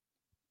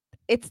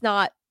 it's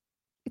not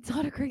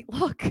a great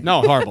look.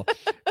 No, horrible.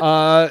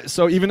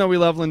 So even though we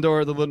love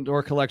Lindor, the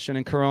Lindor collection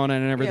and Corona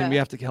and everything, we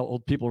have to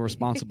hold people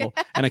responsible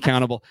and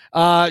accountable.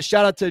 Shout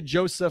out to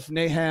Joseph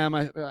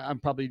Naham. I'm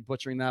probably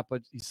butchering that,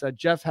 but he said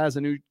Jeff has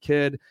a new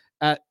kid.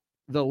 At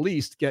the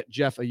least, get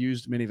Jeff a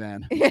used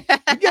minivan. You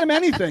get him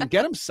anything.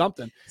 Get him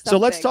something. So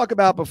let's talk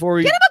about before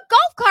we get him a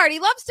golf cart. He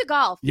loves to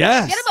golf.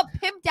 Yes. Get him a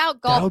pimped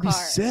out golf cart. That would be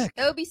sick.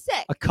 That would be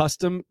sick. A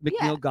custom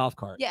McNeil golf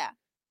cart. Yeah.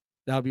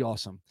 That would be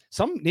awesome.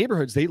 Some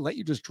neighborhoods, they let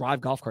you just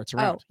drive golf carts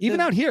around. Even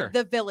out here.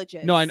 The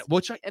Villages. No, I know.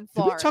 Did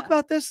we talk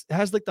about this? It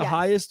has like the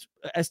highest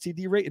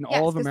STD rate in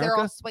all of America. They're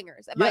all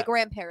swingers. And my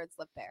grandparents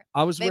lived there.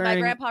 May my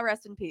grandpa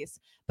rest in peace.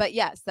 But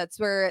yes, that's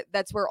where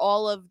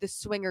all of the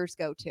swingers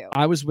go to.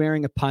 I was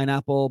wearing a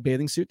pineapple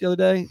bathing suit the other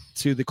day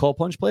to the cold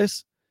plunge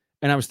place.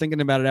 And I was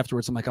thinking about it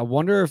afterwards. I'm like, I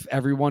wonder if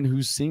everyone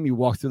who's seeing me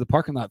walk through the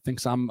parking lot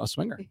thinks I'm a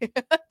swinger. You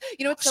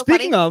know what's so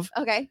Speaking funny? of,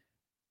 okay.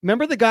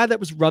 Remember the guy that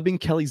was rubbing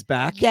Kelly's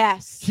back?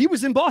 Yes. He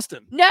was in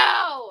Boston.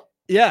 No.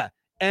 Yeah.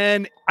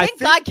 And Thank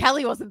God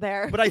Kelly wasn't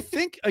there. But I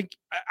think,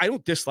 I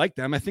don't dislike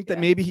them. I think that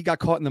maybe he got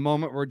caught in the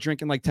moment. We're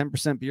drinking like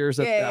 10% beers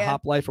at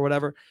Hop Life or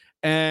whatever.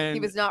 And he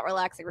was not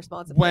relaxing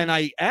responsibly. When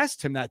I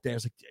asked him that day, I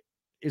was like,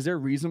 is there a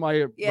reason why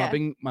you're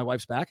rubbing my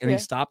wife's back? And he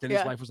stopped and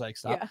his wife was like,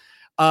 stop.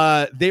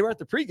 Yeah. They were at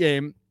the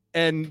pregame.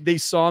 And they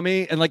saw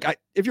me, and like,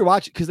 if you're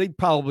watching, because they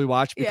probably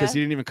watch because he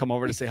didn't even come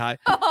over to say hi.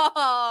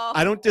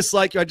 I don't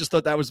dislike you. I just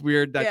thought that was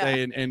weird that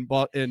day.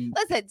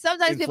 Listen,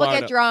 sometimes people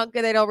Florida. Get drunk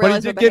and they don't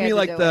realize. But he did give me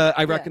like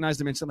I recognized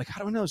him instantly. Like,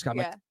 I don't know this guy. I'm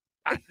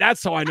like,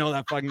 that's how I know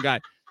that fucking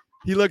guy.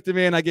 He looked at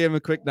me and I gave him a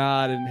quick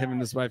nod, and him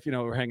and his wife,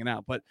 were hanging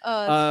out. But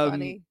that's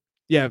funny.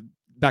 Yeah,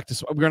 back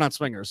to we're not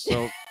swingers,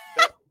 so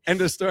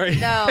end of story.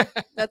 No,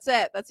 that's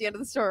it. That's the end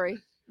of the story.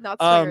 Not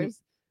swingers.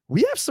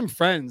 We have some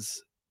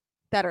friends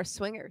that are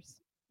swingers.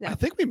 No. I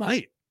think we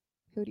might.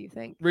 Who do you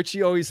think?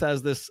 Richie always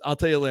has this. I'll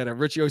tell you later.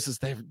 Richie always says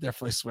they're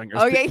definitely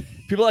swingers. Okay.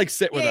 People like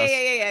sit with us.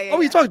 Yeah. Oh,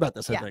 we talked about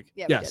this, I think.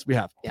 Yeah, yes, we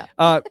have. Yeah.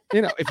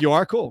 If you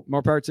are, cool.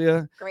 More power to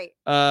you. Great.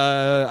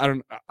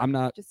 I'm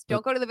not. Just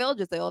don't go to the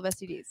Villages. They all have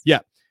STDs. Yeah.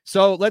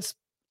 So let's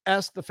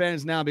ask the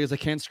fans now because I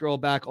can't scroll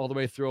back all the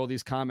way through all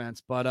these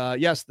comments. But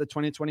yes, the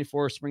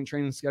 2024 spring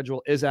training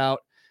schedule is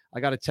out. I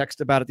got a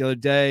text about it the other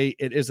day.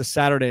 It is a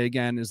Saturday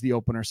again, is the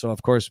opener. So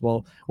of course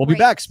we'll be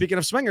back. Speaking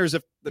of swingers,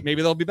 if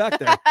maybe they'll be back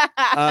there.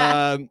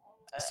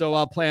 So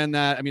I'll plan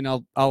that. I mean,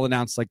 I'll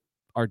announce like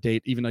our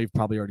date, even though you've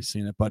probably already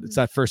seen it. But it's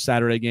that first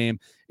Saturday game.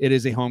 It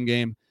is a home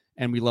game,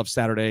 and we love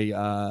Saturday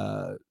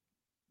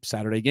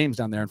games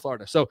down there in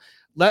Florida. So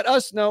let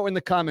us know in the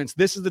comments.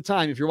 This is the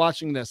time. If you're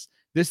watching this,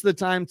 this is the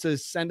time to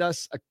send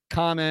us a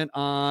comment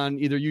on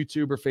either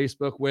YouTube or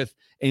Facebook with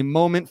a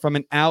moment from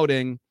an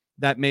outing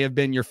that may have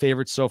been your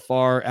favorite so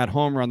far at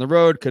home or on the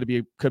road. Could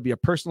be a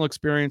personal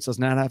experience. Does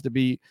not have to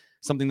be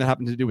something that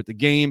happened to do with the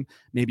game.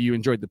 Maybe you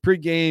enjoyed the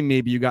pregame.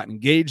 Maybe you got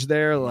engaged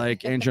there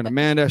like Andrew and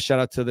Amanda. Shout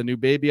out to the new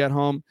baby at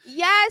home.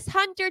 Yes,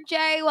 Hunter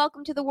J.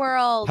 Welcome to the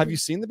world. Have you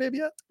seen the baby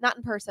yet? Not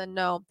in person,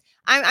 no.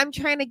 I'm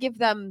trying to give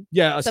them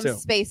some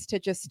space to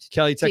just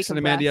Kelly texted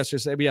Amanda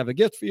yesterday, say, we have a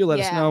gift for you. Let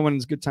us know when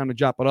it's a good time to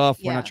drop it off.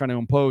 We're not trying to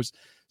impose.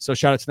 So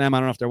shout out to them. I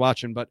don't know if they're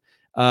watching, but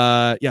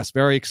Yes,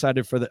 very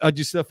excited for the. Did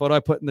you see the photo I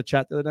put in the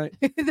chat the other night?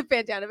 The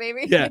bandana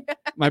baby. Yeah,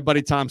 my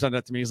buddy Tom sent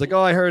that to me. He's like,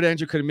 "Oh, I heard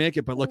Andrew couldn't make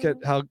it, but look at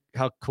how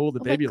cool the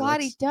baby my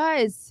God, looks." he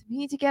does. We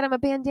need to get him a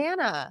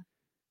bandana.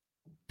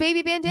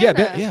 Baby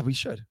bandana. Yeah, we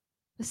should.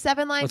 The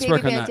 7-line Let's baby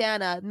work on that.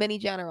 bandana, mini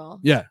general.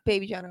 Yeah,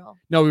 baby general.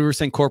 No, we were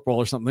saying corporal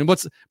or something.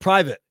 What's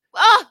private?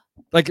 Ah,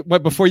 like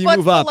what before you what's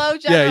move up?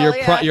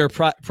 General, you're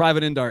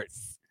private indart.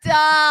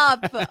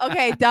 Stop.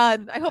 Okay,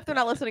 done. I hope they're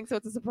not listening, so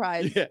it's a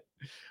surprise. Yeah.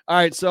 All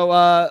right, so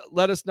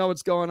let us know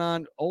what's going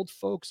on. Old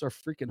folks are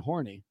freaking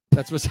horny.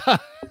 That's what's.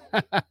 That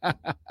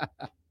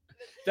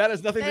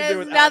has nothing to do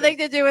with nothing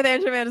to do with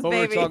Andrew Man's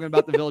baby. We're talking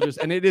about the villagers,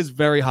 and it is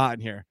very hot in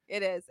here.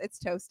 It is. It's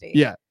toasty.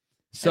 Yeah.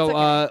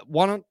 So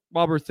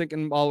while we're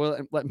thinking, while we're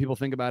letting people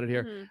think about it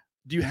here,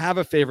 do you have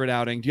a favorite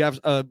outing? Do you have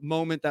a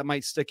moment that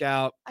might stick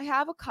out? I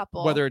have a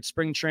couple. Whether it's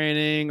spring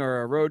training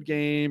or a road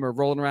game or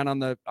rolling around on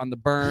the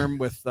berm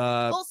with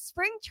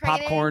spring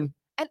training, popcorn.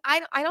 And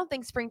I don't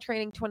think spring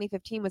training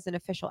 2015 was an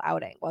official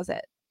outing, was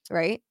it?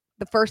 Right?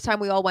 The first time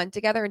we all went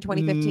together in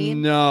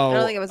 2015? No. I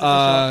don't think it was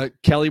official.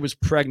 Kelly was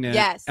pregnant.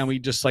 Yes. And we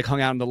just like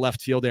hung out in the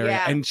left field area.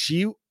 Yeah. And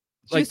she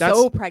was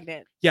so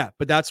pregnant. Yeah,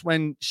 but that's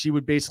when she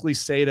would basically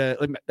say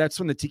that's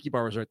when the tiki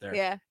bar was right there.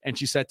 Yeah. And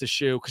she said to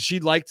Shu, because she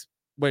liked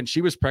when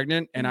she was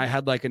pregnant and I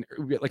had like an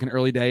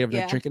early day of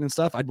drinking and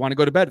stuff, I'd want to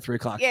go to bed at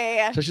 3:00.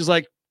 Yeah. So she's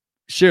like,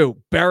 Shu,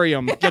 bury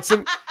him. Get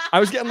some. I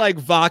was getting like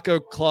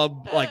vodka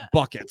club like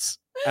buckets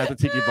at the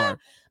tiki bar.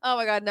 Oh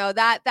my God, no.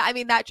 That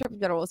that trip in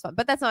general was fun,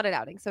 but that's not an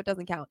outing, so it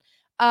doesn't count.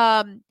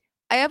 I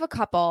have a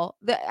couple.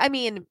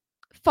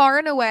 Far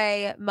and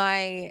away,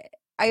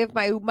 I have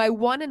my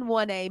 1 and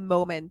 1A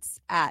moments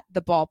at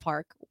the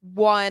ballpark.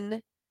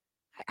 One,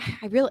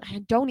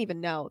 I don't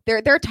even know.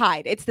 They're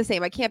tied. It's the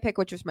same. I can't pick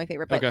which was my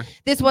favorite, but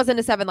this wasn't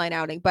a 7-line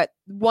outing. But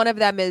one of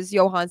them is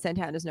Johan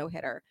Santana's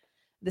no-hitter.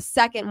 The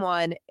second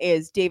one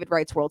is David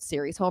Wright's World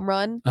Series home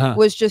run.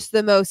 Was just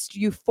the most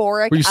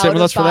euphoric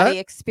out-of-body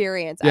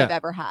experience I've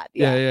ever had.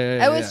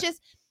 Yeah. It was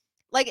just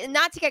like,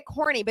 not to get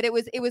corny, but it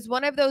was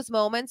one of those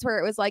moments where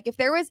it was like, if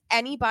there was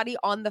anybody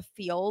on the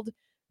field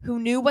who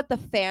knew what the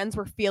fans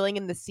were feeling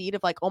in the seat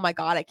of like, oh my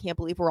God, I can't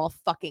believe we're all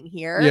fucking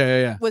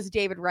here. Was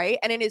David Wright.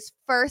 And in his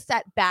first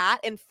at bat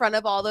in front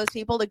of all those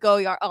people to go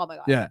yard. Oh my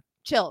God. Yeah.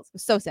 Chills. It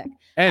was so sick.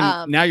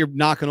 And now you're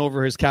knocking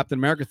over his Captain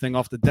America thing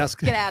off the desk.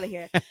 Get out of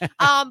here.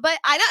 And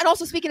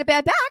also speaking of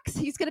bad backs,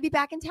 he's going to be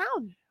back in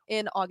town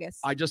in August.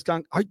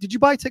 Did you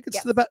buy tickets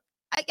to the bet?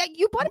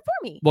 You bought it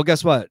for me. Well,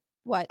 guess what?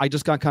 What? I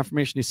just got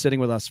confirmation he's sitting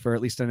with us for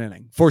at least an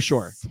inning for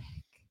sure. Sick.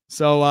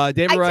 So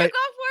David Wright. I took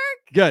off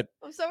work. Good.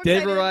 I'm so excited.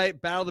 David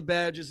Wright, Battle of the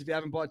Badges. If you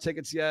haven't bought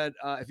tickets yet,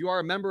 if you are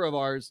a member of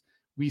ours,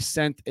 we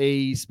sent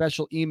a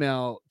special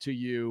email to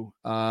you.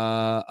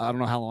 I don't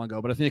know how long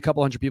ago, but I think a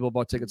couple hundred people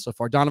bought tickets so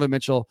far. Donovan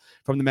Mitchell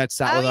from the Mets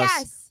sat with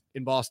us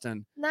in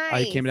Boston.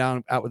 Nice. He came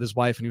out with his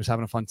wife and he was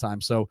having a fun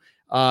time. So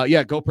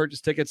go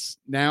purchase tickets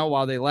now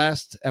while they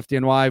last.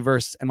 FDNY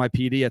versus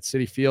NYPD at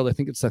Citi Field. I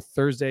think it's a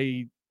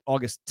Thursday,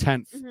 August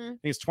 10th. I think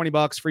it's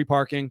 $20, free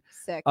parking.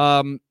 Sick.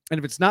 And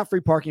if it's not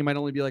free parking, it might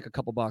only be like a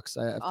couple bucks.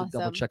 I have to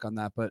double check on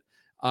that, but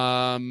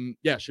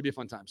it should be a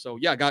fun time. So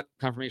I got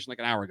confirmation like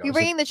an hour ago. You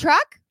bringing the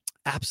truck?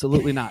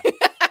 Absolutely not.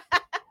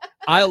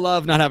 I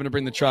love not having to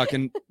bring the truck.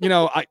 And,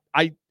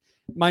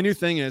 my new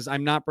thing is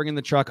I'm not bringing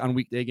the truck on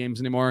weekday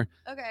games anymore.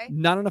 Okay.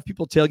 Not enough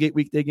people tailgate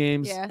weekday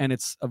games. Yeah. And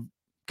it's a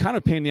kind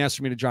of pain in the ass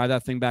for me to drive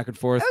that thing back and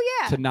forth. Oh,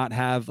 yeah. To not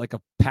have like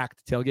a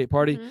packed tailgate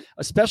party,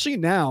 especially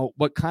now.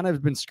 What kind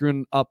of been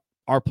screwing up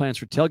our plans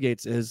for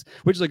tailgates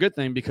which is a good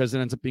thing because it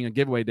ends up being a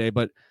giveaway day,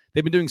 but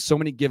they've been doing so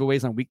many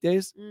giveaways on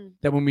weekdays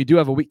that when we do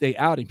have a weekday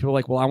outing, people are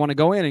like, well, I want to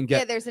go in and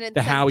get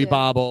the Howie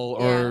bobble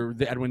or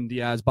the Edwin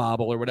Diaz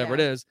bobble or whatever it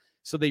is.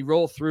 So they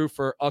roll through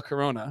for a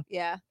Corona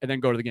and then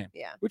go to the game,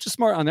 which is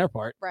smart on their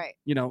part. Right.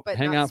 But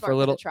hang out for a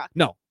little.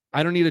 No,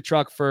 I don't need a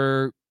truck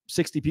for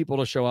 60 people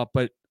to show up,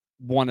 but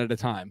one at a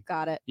time.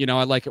 Got it.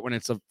 I like it when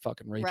it's a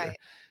fucking rager. Right.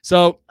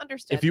 So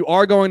understood. If you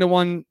are going to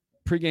one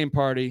pregame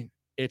party,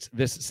 it's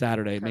this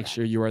Saturday. Correct. Make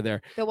sure you are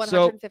there. The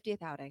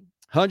 150th outing.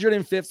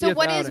 150th. So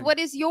what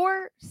is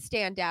your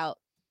standout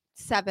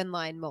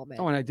 7-line moment?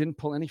 Oh, and I didn't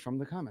pull any from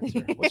the comments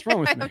here. What's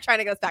wrong with me? I'm trying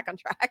to get us back on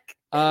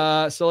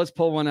track. So let's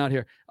pull one out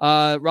here.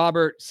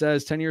 Robert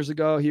says 10 years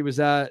ago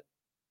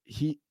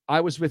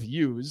I was with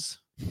Hughes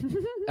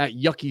at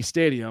Yucky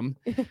Stadium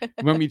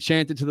when we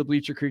chanted to the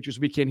bleacher creatures,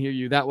 "We can't hear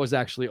you." That was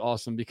actually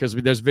awesome because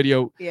there's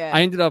video. Yeah.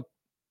 I ended up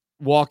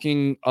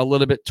walking a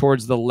little bit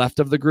towards the left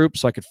of the group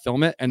so I could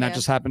film it. And that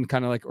just happened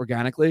kind of like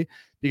organically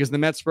because the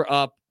Mets were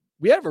up.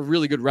 We have a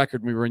really good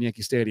record when we were in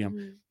Yankee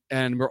Stadium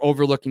and we're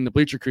overlooking the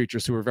bleacher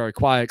creatures who were very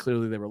quiet.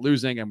 Clearly they were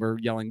losing and we're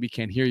yelling, "We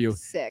can't hear you."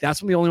 Sick.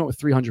 That's when we only went with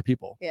 300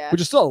 people,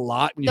 which is still a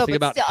lot when you think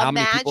about how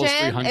many people is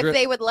 300. If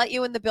they would let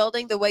you in the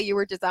building the way you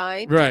were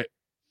designed. Right.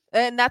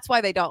 And that's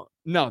why they don't.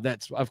 No,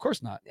 that's of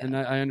course not. Yeah. And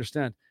I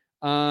understand.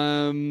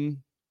 I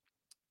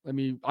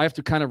have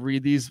to kind of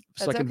read these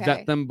so I can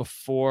vet them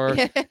before.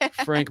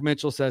 Frank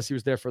Mitchell says he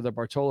was there for the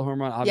Bartolo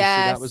home run. Obviously,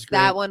 that was great.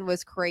 That one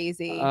was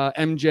crazy.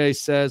 MJ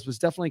says was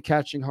definitely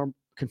catching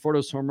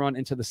Conforto's home run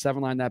into the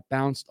 7-line that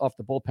bounced off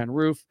the bullpen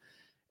roof.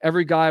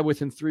 Every guy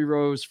within 3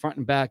 rows, front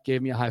and back,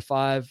 gave me a high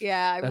five.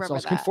 Yeah, I remember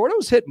awesome. that.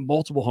 Conforto's hit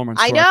multiple home runs.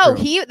 I know.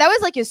 That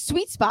was like his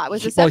sweet spot.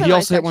 Was the Well, he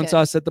also also hit one to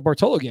us at the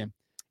Bartolo game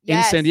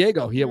in San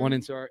Diego. He hit one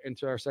into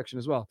our section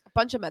as well. A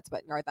bunch of Mets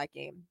went guard that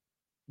game.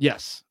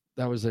 Yes,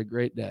 that was a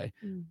great day.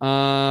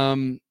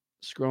 Scrolling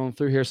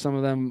through here, some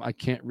of them I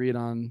can't read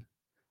on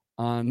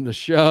the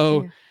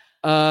show.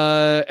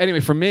 Yeah. Anyway,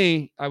 for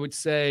me, I would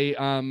say,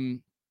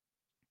 man,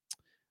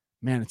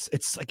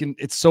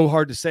 it's so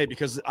hard to say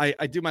because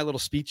I do my little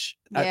speech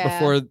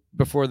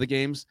before the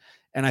games,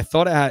 and I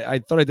thought I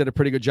did a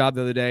pretty good job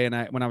the other day.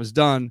 And when I was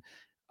done,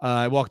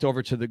 I walked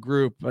over to the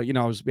group. We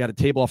had a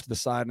table off to the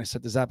side, and I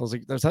said to Zap, I was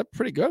like, "Was that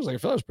pretty good?" I was like, "I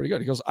felt it was pretty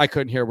good." He goes, "I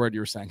couldn't hear a word you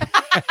were saying."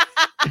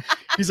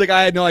 He's like,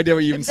 "I had no idea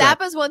what you even said."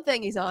 Zappa's one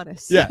thing. He's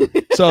honest. Yeah.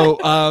 So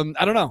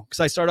I don't know, because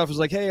I started off as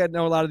like, "Hey, I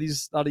know a lot of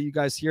you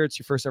guys here. It's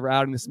your first ever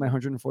outing. This is my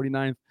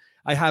 149th.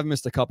 I have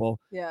missed a couple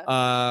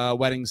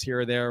weddings here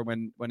or there.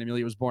 When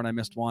Amelia was born, I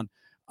missed one.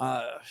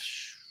 I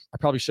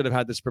probably should have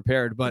had this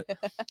prepared, but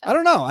I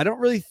don't know. I don't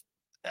really.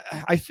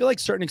 I feel like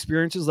certain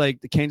experiences, like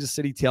the Kansas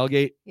City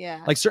tailgate,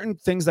 like certain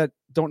things that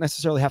don't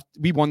necessarily have.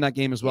 We won that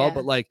game as well,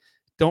 but like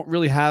don't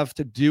really have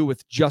to do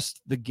with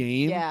just the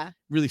game.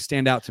 Really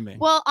stand out to me.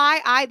 Well,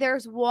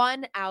 there's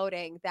one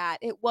outing that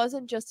it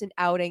wasn't just an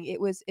outing;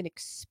 it was an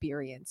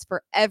experience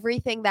for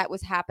everything that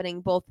was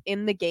happening, both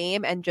in the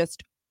game and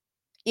just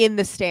in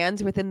the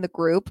stands within the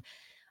group.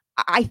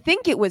 I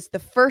think it was the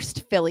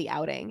first Philly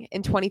outing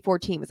in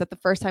 2014. Was that the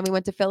first time we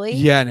went to Philly?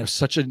 Yeah, and it was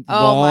such a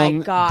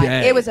long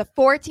day. It was a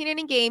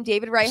 14-inning game.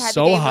 David Wright had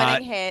the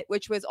game-winning hit,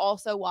 which was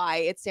also why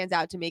it stands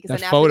out to me.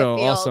 Because that photo,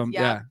 awesome.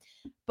 Yeah.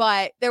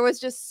 But there was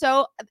just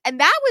and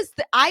that was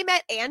I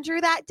met Andrew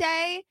that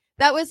day.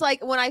 That was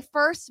like when I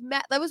first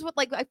met. That was what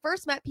I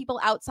first met people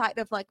outside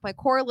of like my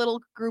core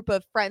little group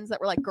of friends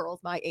that were like girls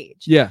my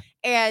age. Yeah.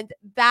 And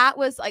that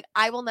was like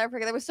I will never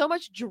forget. There was so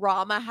much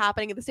drama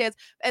happening in the stands,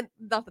 and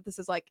not that this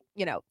is like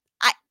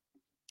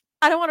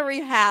I don't want to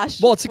rehash.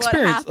 Well, it's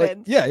experience. What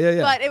happened.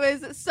 Yeah. But it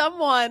was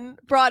someone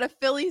brought a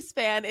Phillies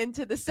fan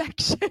into the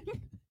section.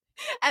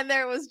 And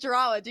there was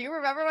drama. Do you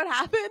remember what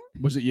happened?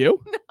 Was it you?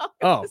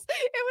 No. It was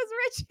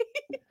Richie.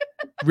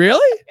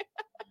 Really?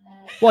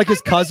 Like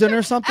his cousin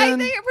or something? I'm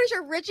pretty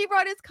sure Richie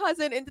brought his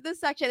cousin into the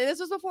section, and this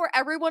was before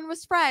everyone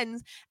was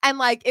friends. And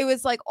like it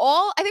was like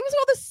I think it was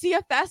all the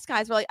CFS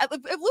guys were like, if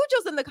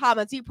Lucho's in the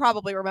comments, he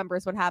probably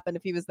remembers what happened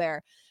if he was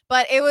there.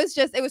 But it was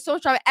so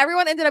much drama.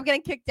 Everyone ended up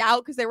getting kicked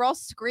out because they were all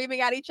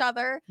screaming at each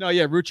other. No,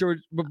 yeah, Rucho,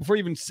 before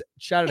you even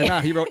shouted him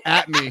out, he wrote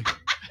at me.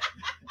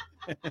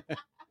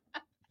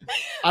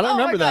 I don't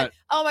remember that.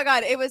 Oh my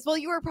God. It was,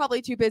 you were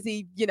probably too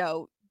busy,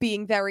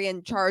 being very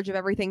in charge of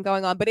everything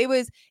going on, but it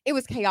was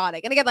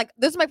chaotic. And again, like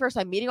this is my first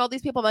time meeting all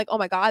these people. I'm like, oh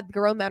my God,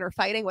 grown men are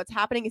fighting. What's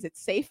happening? Is it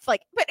safe?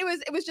 Like, but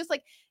it was just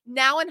like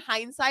now in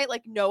hindsight,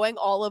 like knowing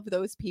all of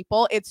those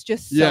people, it's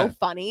just so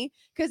funny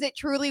because it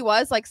truly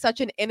was like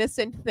such an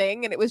innocent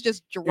thing. And it was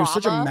just drama. It was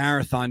such a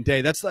marathon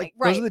day. That's like,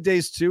 those are the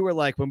days too, where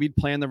like when we'd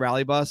plan the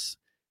rally bus,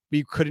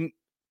 we couldn't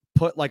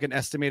put like an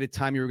estimated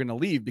time you were going to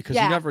leave because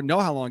you never know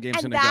how long a game's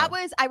going to go. And that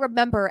was, I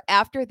remember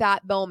after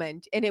that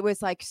moment, and it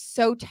was like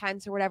so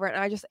tense or whatever.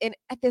 And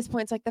at this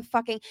point, it's like the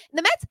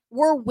Mets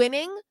were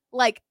winning.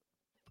 Like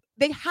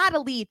they had a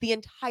lead the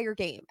entire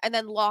game and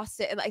then lost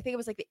it. And I think it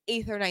was like the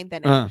 8th or 9th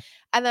inning.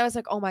 And I was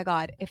like, oh my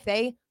God, if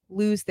they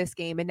lose this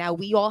game and now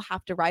we all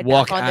have to ride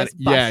back on this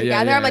bus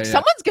together. I'm like,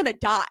 someone's going to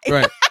die.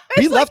 Right.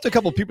 We left a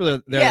couple people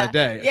there that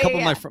day. A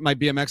couple of my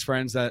BMX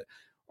friends that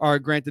are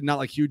granted not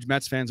like huge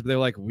Mets fans, but they're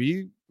like,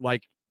 we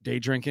like day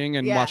drinking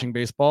and watching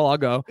baseball. I'll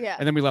go. Yeah.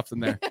 And then we left them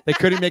there. They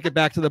couldn't make it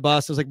back to the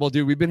bus. I was like, well,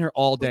 dude, we've been here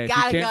all day. If you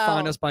can't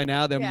find us by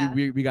now, then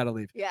we got to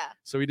leave. Yeah.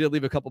 So we did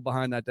leave a couple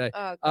behind that day.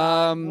 Oh,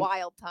 God.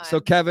 Wild time. So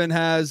Kevin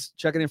has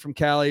checking in from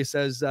Cali,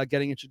 says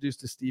getting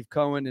introduced to Steve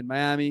Cohen in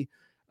Miami.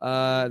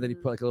 Then he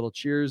put like a little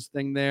cheers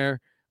thing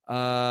there.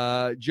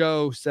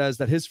 Joe says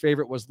that his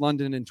favorite was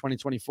London in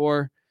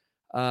 2024.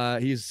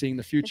 He's seeing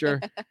the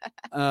future.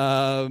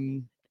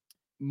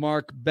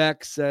 Mark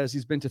Beck says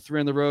he's been to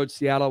 3 on the road,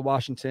 Seattle,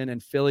 Washington,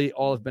 and Philly.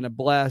 All have been a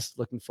blast.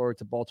 Looking forward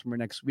to Baltimore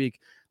next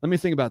week. Let me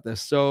think about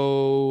this.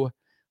 So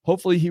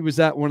hopefully he was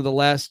at one of the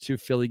last 2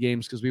 Philly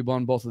games because we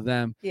won both of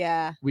them.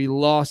 Yeah. We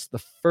lost the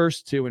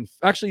first 2. And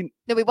actually,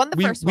 no, we won the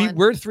first one. We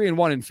were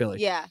 3-1 in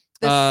Philly. Yeah.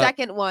 The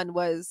second one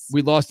was.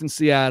 We lost in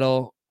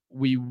Seattle.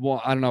 We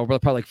won, I don't know,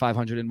 probably like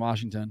 500 in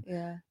Washington.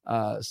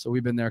 Yeah. So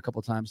we've been there a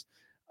couple of times.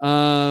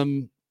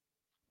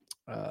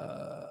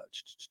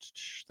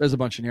 There's a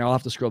bunch in here. I'll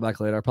have to scroll back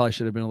later. I probably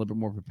should have been a little bit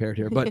more prepared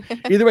here, but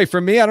either way, for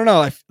me, I don't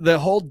know. The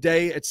whole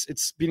day,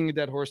 it's beating a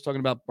dead horse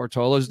talking about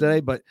Bartolo's day,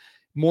 but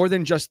more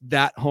than just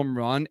that home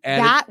run,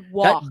 that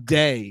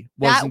day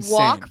was insane.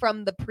 Walk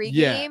from the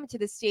pregame to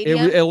the stadium,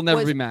 it will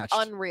never be matched.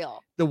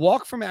 Unreal. The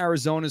walk from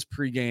Arizona's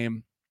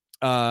pregame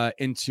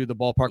into the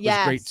ballpark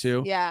was great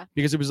too. Yeah,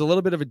 because it was a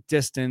little bit of a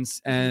distance,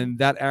 and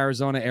that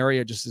Arizona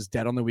area just is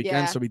dead on the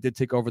weekend, so we did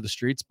take over the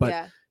streets,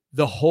 but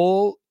the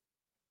whole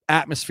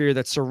atmosphere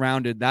that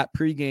surrounded that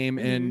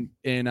pregame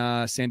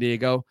in San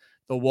Diego,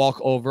 the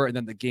walk over and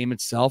then the game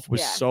itself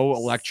was so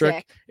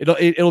electric. Sick.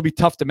 It'll be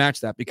tough to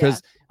match that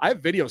because I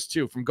have videos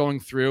too from going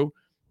through.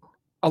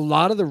 A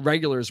lot of the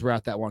regulars were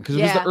at that one because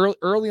it was the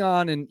early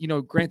on, and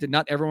granted,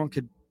 not everyone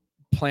could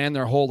plan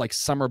their whole like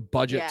summer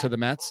budget to the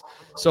Mets.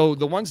 So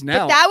the ones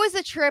now, but that was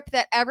a trip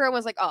that everyone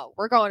was like, "Oh,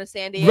 we're going to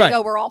San Diego.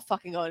 Right. We're all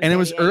fucking going." To and San it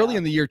was Diego. early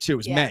in the year too. It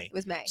was May. It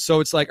was May.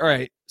 So it's like, all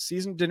right,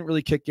 season didn't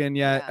really kick in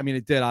yet. Yeah. I mean,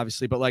 it did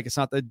obviously, but like it's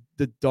not the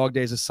dog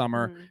days of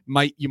summer.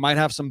 You might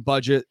have some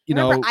budget.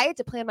 Remember, I had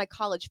to plan my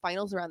college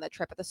finals around that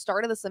trip. At the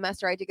start of the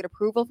semester, I had to get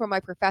approval from my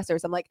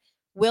professors. I'm like,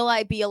 will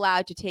I be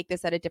allowed to take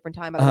this at a different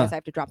time? Otherwise, I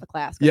have to drop the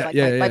class.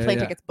 My plane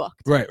ticket's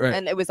booked. Right.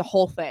 And it was a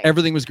whole thing.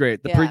 Everything was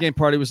great. The pregame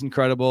party was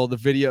incredible. The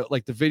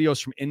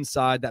videos from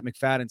inside that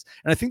McFadden's.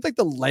 And I think like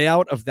the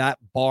layout of that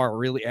bar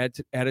really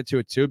added to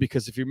it too,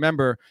 because if you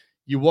remember,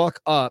 you walk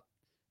up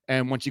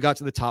and once you got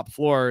to the top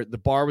floor, the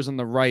bar was on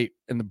the right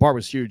and the bar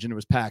was huge and it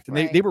was packed. And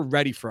they were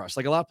ready for us.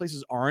 Like a lot of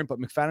places aren't, but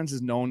McFadden's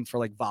is known for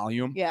like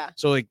volume. Yeah.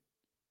 So like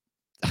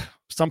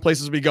some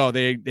places we go,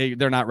 they're not ready.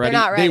 They're not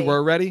ready. They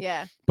were ready.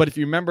 Yeah. But if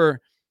you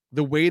remember,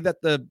 the way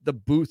that the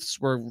booths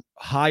were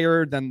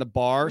higher than the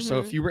bar. So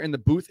if you were in the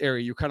booth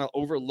area, you're kind of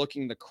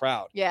overlooking the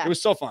crowd. Yeah. It was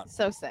so fun.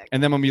 So sick.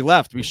 And then when we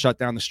left, we shut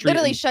down the street.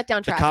 Literally shut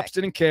down traffic. The cops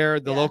didn't care.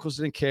 The locals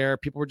didn't care.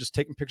 People were just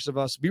taking pictures of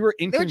us. We were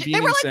inconveniencing.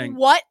 They were like,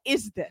 what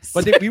is this?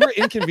 But we were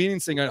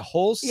inconveniencing a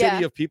whole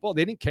city of people.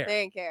 They didn't care.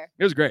 They didn't care.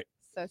 It was great.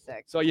 So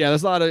sick. So yeah,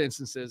 there's a lot of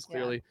instances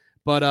clearly.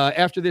 But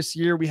after this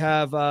year, we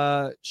have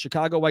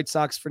Chicago White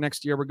Sox for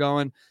next year. We're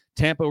going.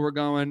 Tampa, we're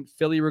going.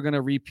 Philly, we're going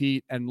to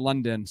repeat, and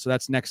London. So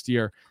that's next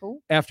year.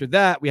 Cool. After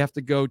that, we have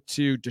to go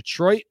to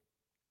Detroit.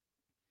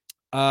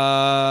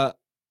 Both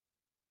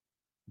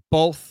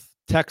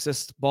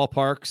Texas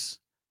ballparks.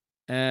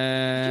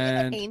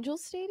 And did you get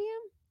Angels Stadium?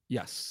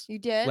 Yes. You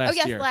did?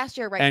 Last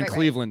year. Right. And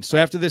Cleveland. So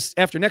after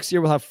next year,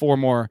 we'll have 4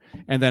 more.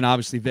 And then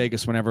obviously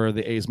Vegas whenever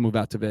the A's move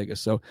out to Vegas.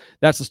 So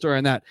that's the story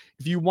on that.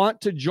 If you want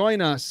to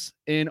join us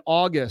in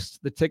August,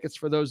 the tickets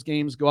for those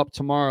games go up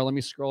tomorrow. Let me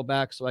scroll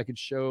back so I could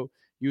show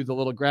you the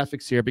little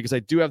graphics here because I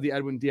do have the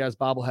Edwin Diaz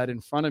bobblehead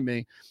in front of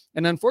me.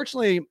 And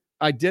unfortunately,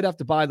 I did have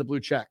to buy the blue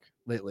check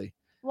lately.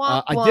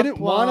 I didn't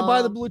want to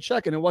buy the blue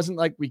check, and it wasn't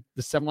like the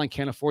 7-line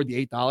can't afford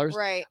the $8.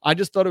 Right. I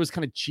just thought it was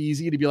kind of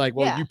cheesy to be like,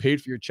 well, you paid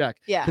for your check.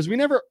 Yeah. Because we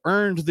never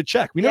earned the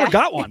check. We never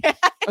got one. I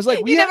was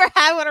like, we never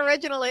had one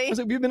originally. I was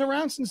like, we've been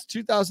around since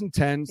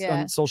 2010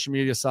 on social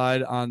media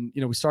side.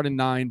 We started in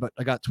 9, but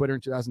I got Twitter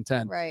in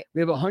 2010. Right.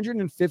 We have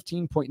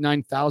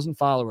 115.9 thousand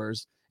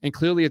followers. And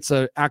clearly it's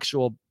an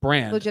actual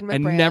brand. Legitimate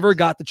and brand. never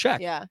got the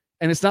check. Yeah.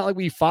 And it's not like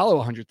we follow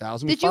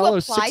 100,000. Did you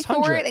apply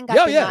for it and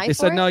got denied They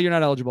said, for it? no, you're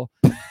not eligible.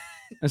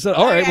 I said,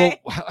 all right,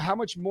 well, how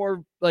much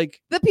more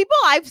like the people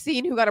I've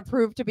seen who got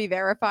approved to be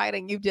verified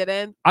and you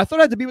didn't? I thought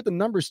it had to be with the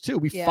numbers too.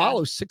 We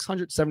follow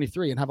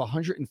 673 and have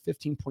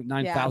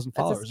 115.9 thousand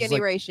followers. That's a skinny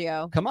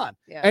ratio. Come on.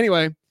 Yeah.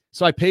 Anyway,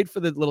 so I paid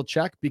for the little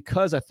check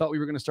because I thought we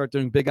were going to start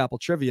doing Big Apple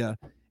trivia.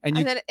 And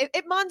then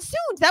it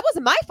monsooned. That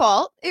wasn't my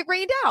fault. It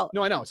rained out.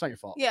 No, I know. It's not your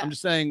fault. Yeah. I'm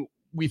just saying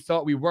we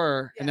thought we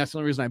were, and that's the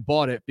only reason I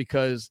bought it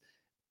because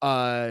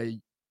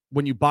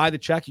when you buy the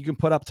check, you can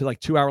put up to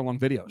like 2-hour-long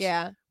videos.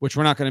 Yeah. Which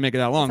we're not going to make it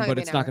that long, but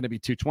it's not going to be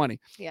 220.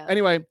 Yeah.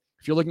 Anyway,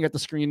 if you're looking at the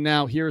screen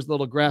now, here's the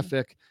little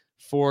graphic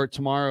for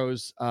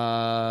tomorrow's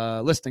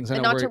listings.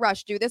 And not to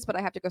rush, do this, but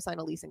I have to go sign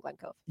a lease in Glen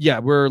Cove. Yeah,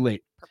 we're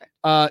late.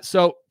 Perfect.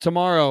 So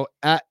tomorrow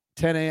at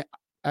 10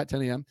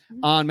 a.m.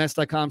 on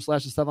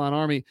Mets.com/the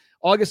Army,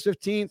 August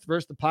 15th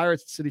versus the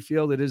Pirates at Citi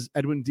Field. It is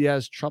Edwin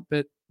Diaz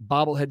trumpet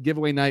bobblehead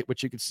giveaway night,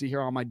 which you can see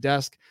here on my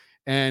desk.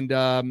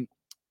 And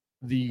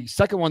the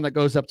second one that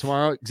goes up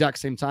tomorrow, exact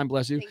same time,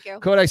 bless you. Thank you.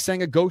 Code, I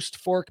sang a Ghost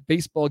Fork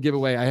baseball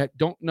giveaway. I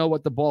don't know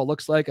what the ball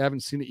looks like. I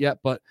haven't seen it yet,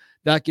 but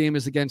that game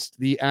is against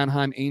the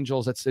Anaheim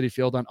Angels at Citi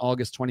Field on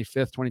August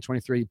 25th,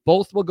 2023.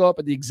 Both will go up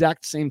at the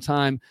exact same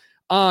time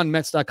on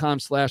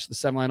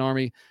Mets.com/the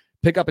Army.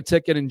 Pick up a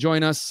ticket and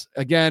join us.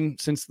 Again,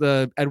 since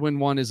the Edwin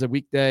one is a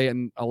weekday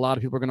and a lot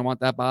of people are going to want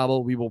that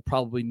bobble, we will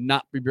probably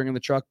not be bringing the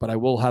truck, but I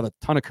will have a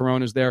ton of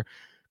Coronas there.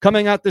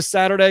 Coming out this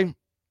Saturday,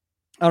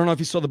 I don't know if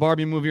you saw the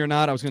Barbie movie or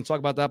not. I was going to talk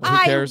about that, but who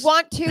cares? I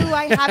want to.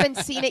 I haven't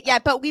seen it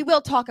yet, but we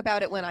will talk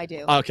about it when I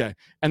do. Okay.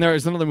 And there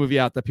is another movie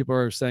out that people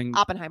are saying.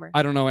 Oppenheimer.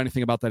 I don't know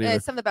anything about that either.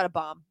 It's something about a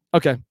bomb.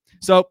 Okay.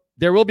 So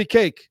there will be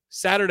cake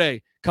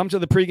Saturday. Come to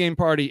the pregame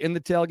party in the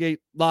tailgate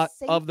lot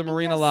of the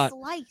Marina lot.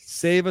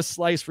 Save a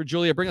slice for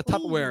Julia. Bring a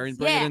Tupperware and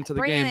bring it into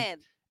the game.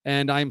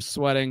 And I'm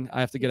sweating. I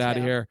have to get out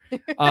of here.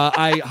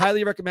 I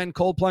highly recommend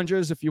cold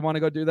plungers if you want to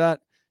go do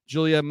that.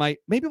 Julia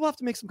maybe we'll have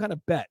to make some kind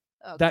of bet.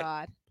 Oh,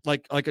 God.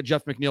 Like a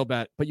Jeff McNeil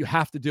bet, but you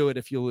have to do it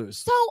if you lose.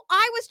 So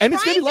I was trying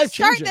to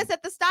start this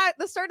at the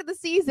start of the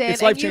season,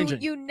 it's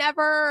life-changing. You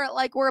never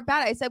were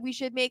about it. I said we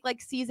should make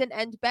season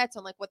end bets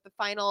on what the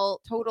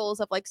final totals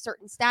of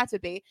certain stats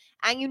would be,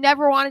 and you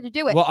never wanted to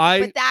do it. Well,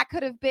 but that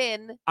could have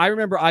been. I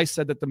remember I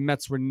said that the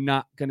Mets were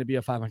not going to be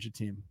a 500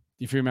 team.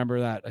 If you remember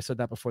that, I said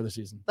that before the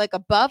season.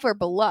 Above or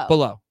below?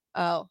 Below.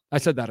 Oh, I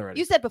said that already.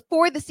 You said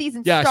before the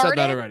season started. Yeah, I said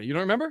that already. You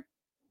don't remember?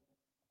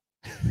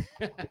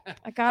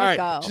 I gotta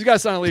go. She's got to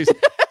sign a lease.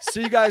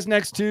 See you guys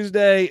next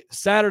Tuesday.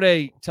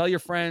 Saturday, tell your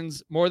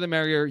friends, more the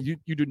merrier. You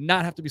do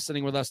not have to be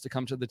sitting with us to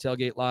come to the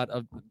tailgate lot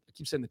of, I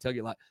keep saying the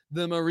tailgate lot,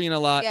 the Marina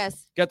lot.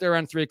 Yes. Get there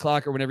around 3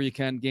 o'clock or whenever you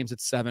can. Game's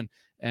at 7.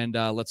 And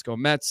let's go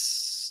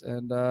Mets.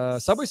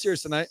 And Subway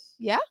Series tonight.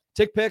 Yeah.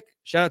 Tick pick.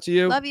 Shout out to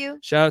you. Love you.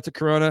 Shout out to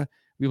Corona.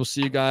 We will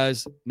see you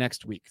guys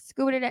next week.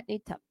 Scuba net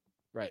need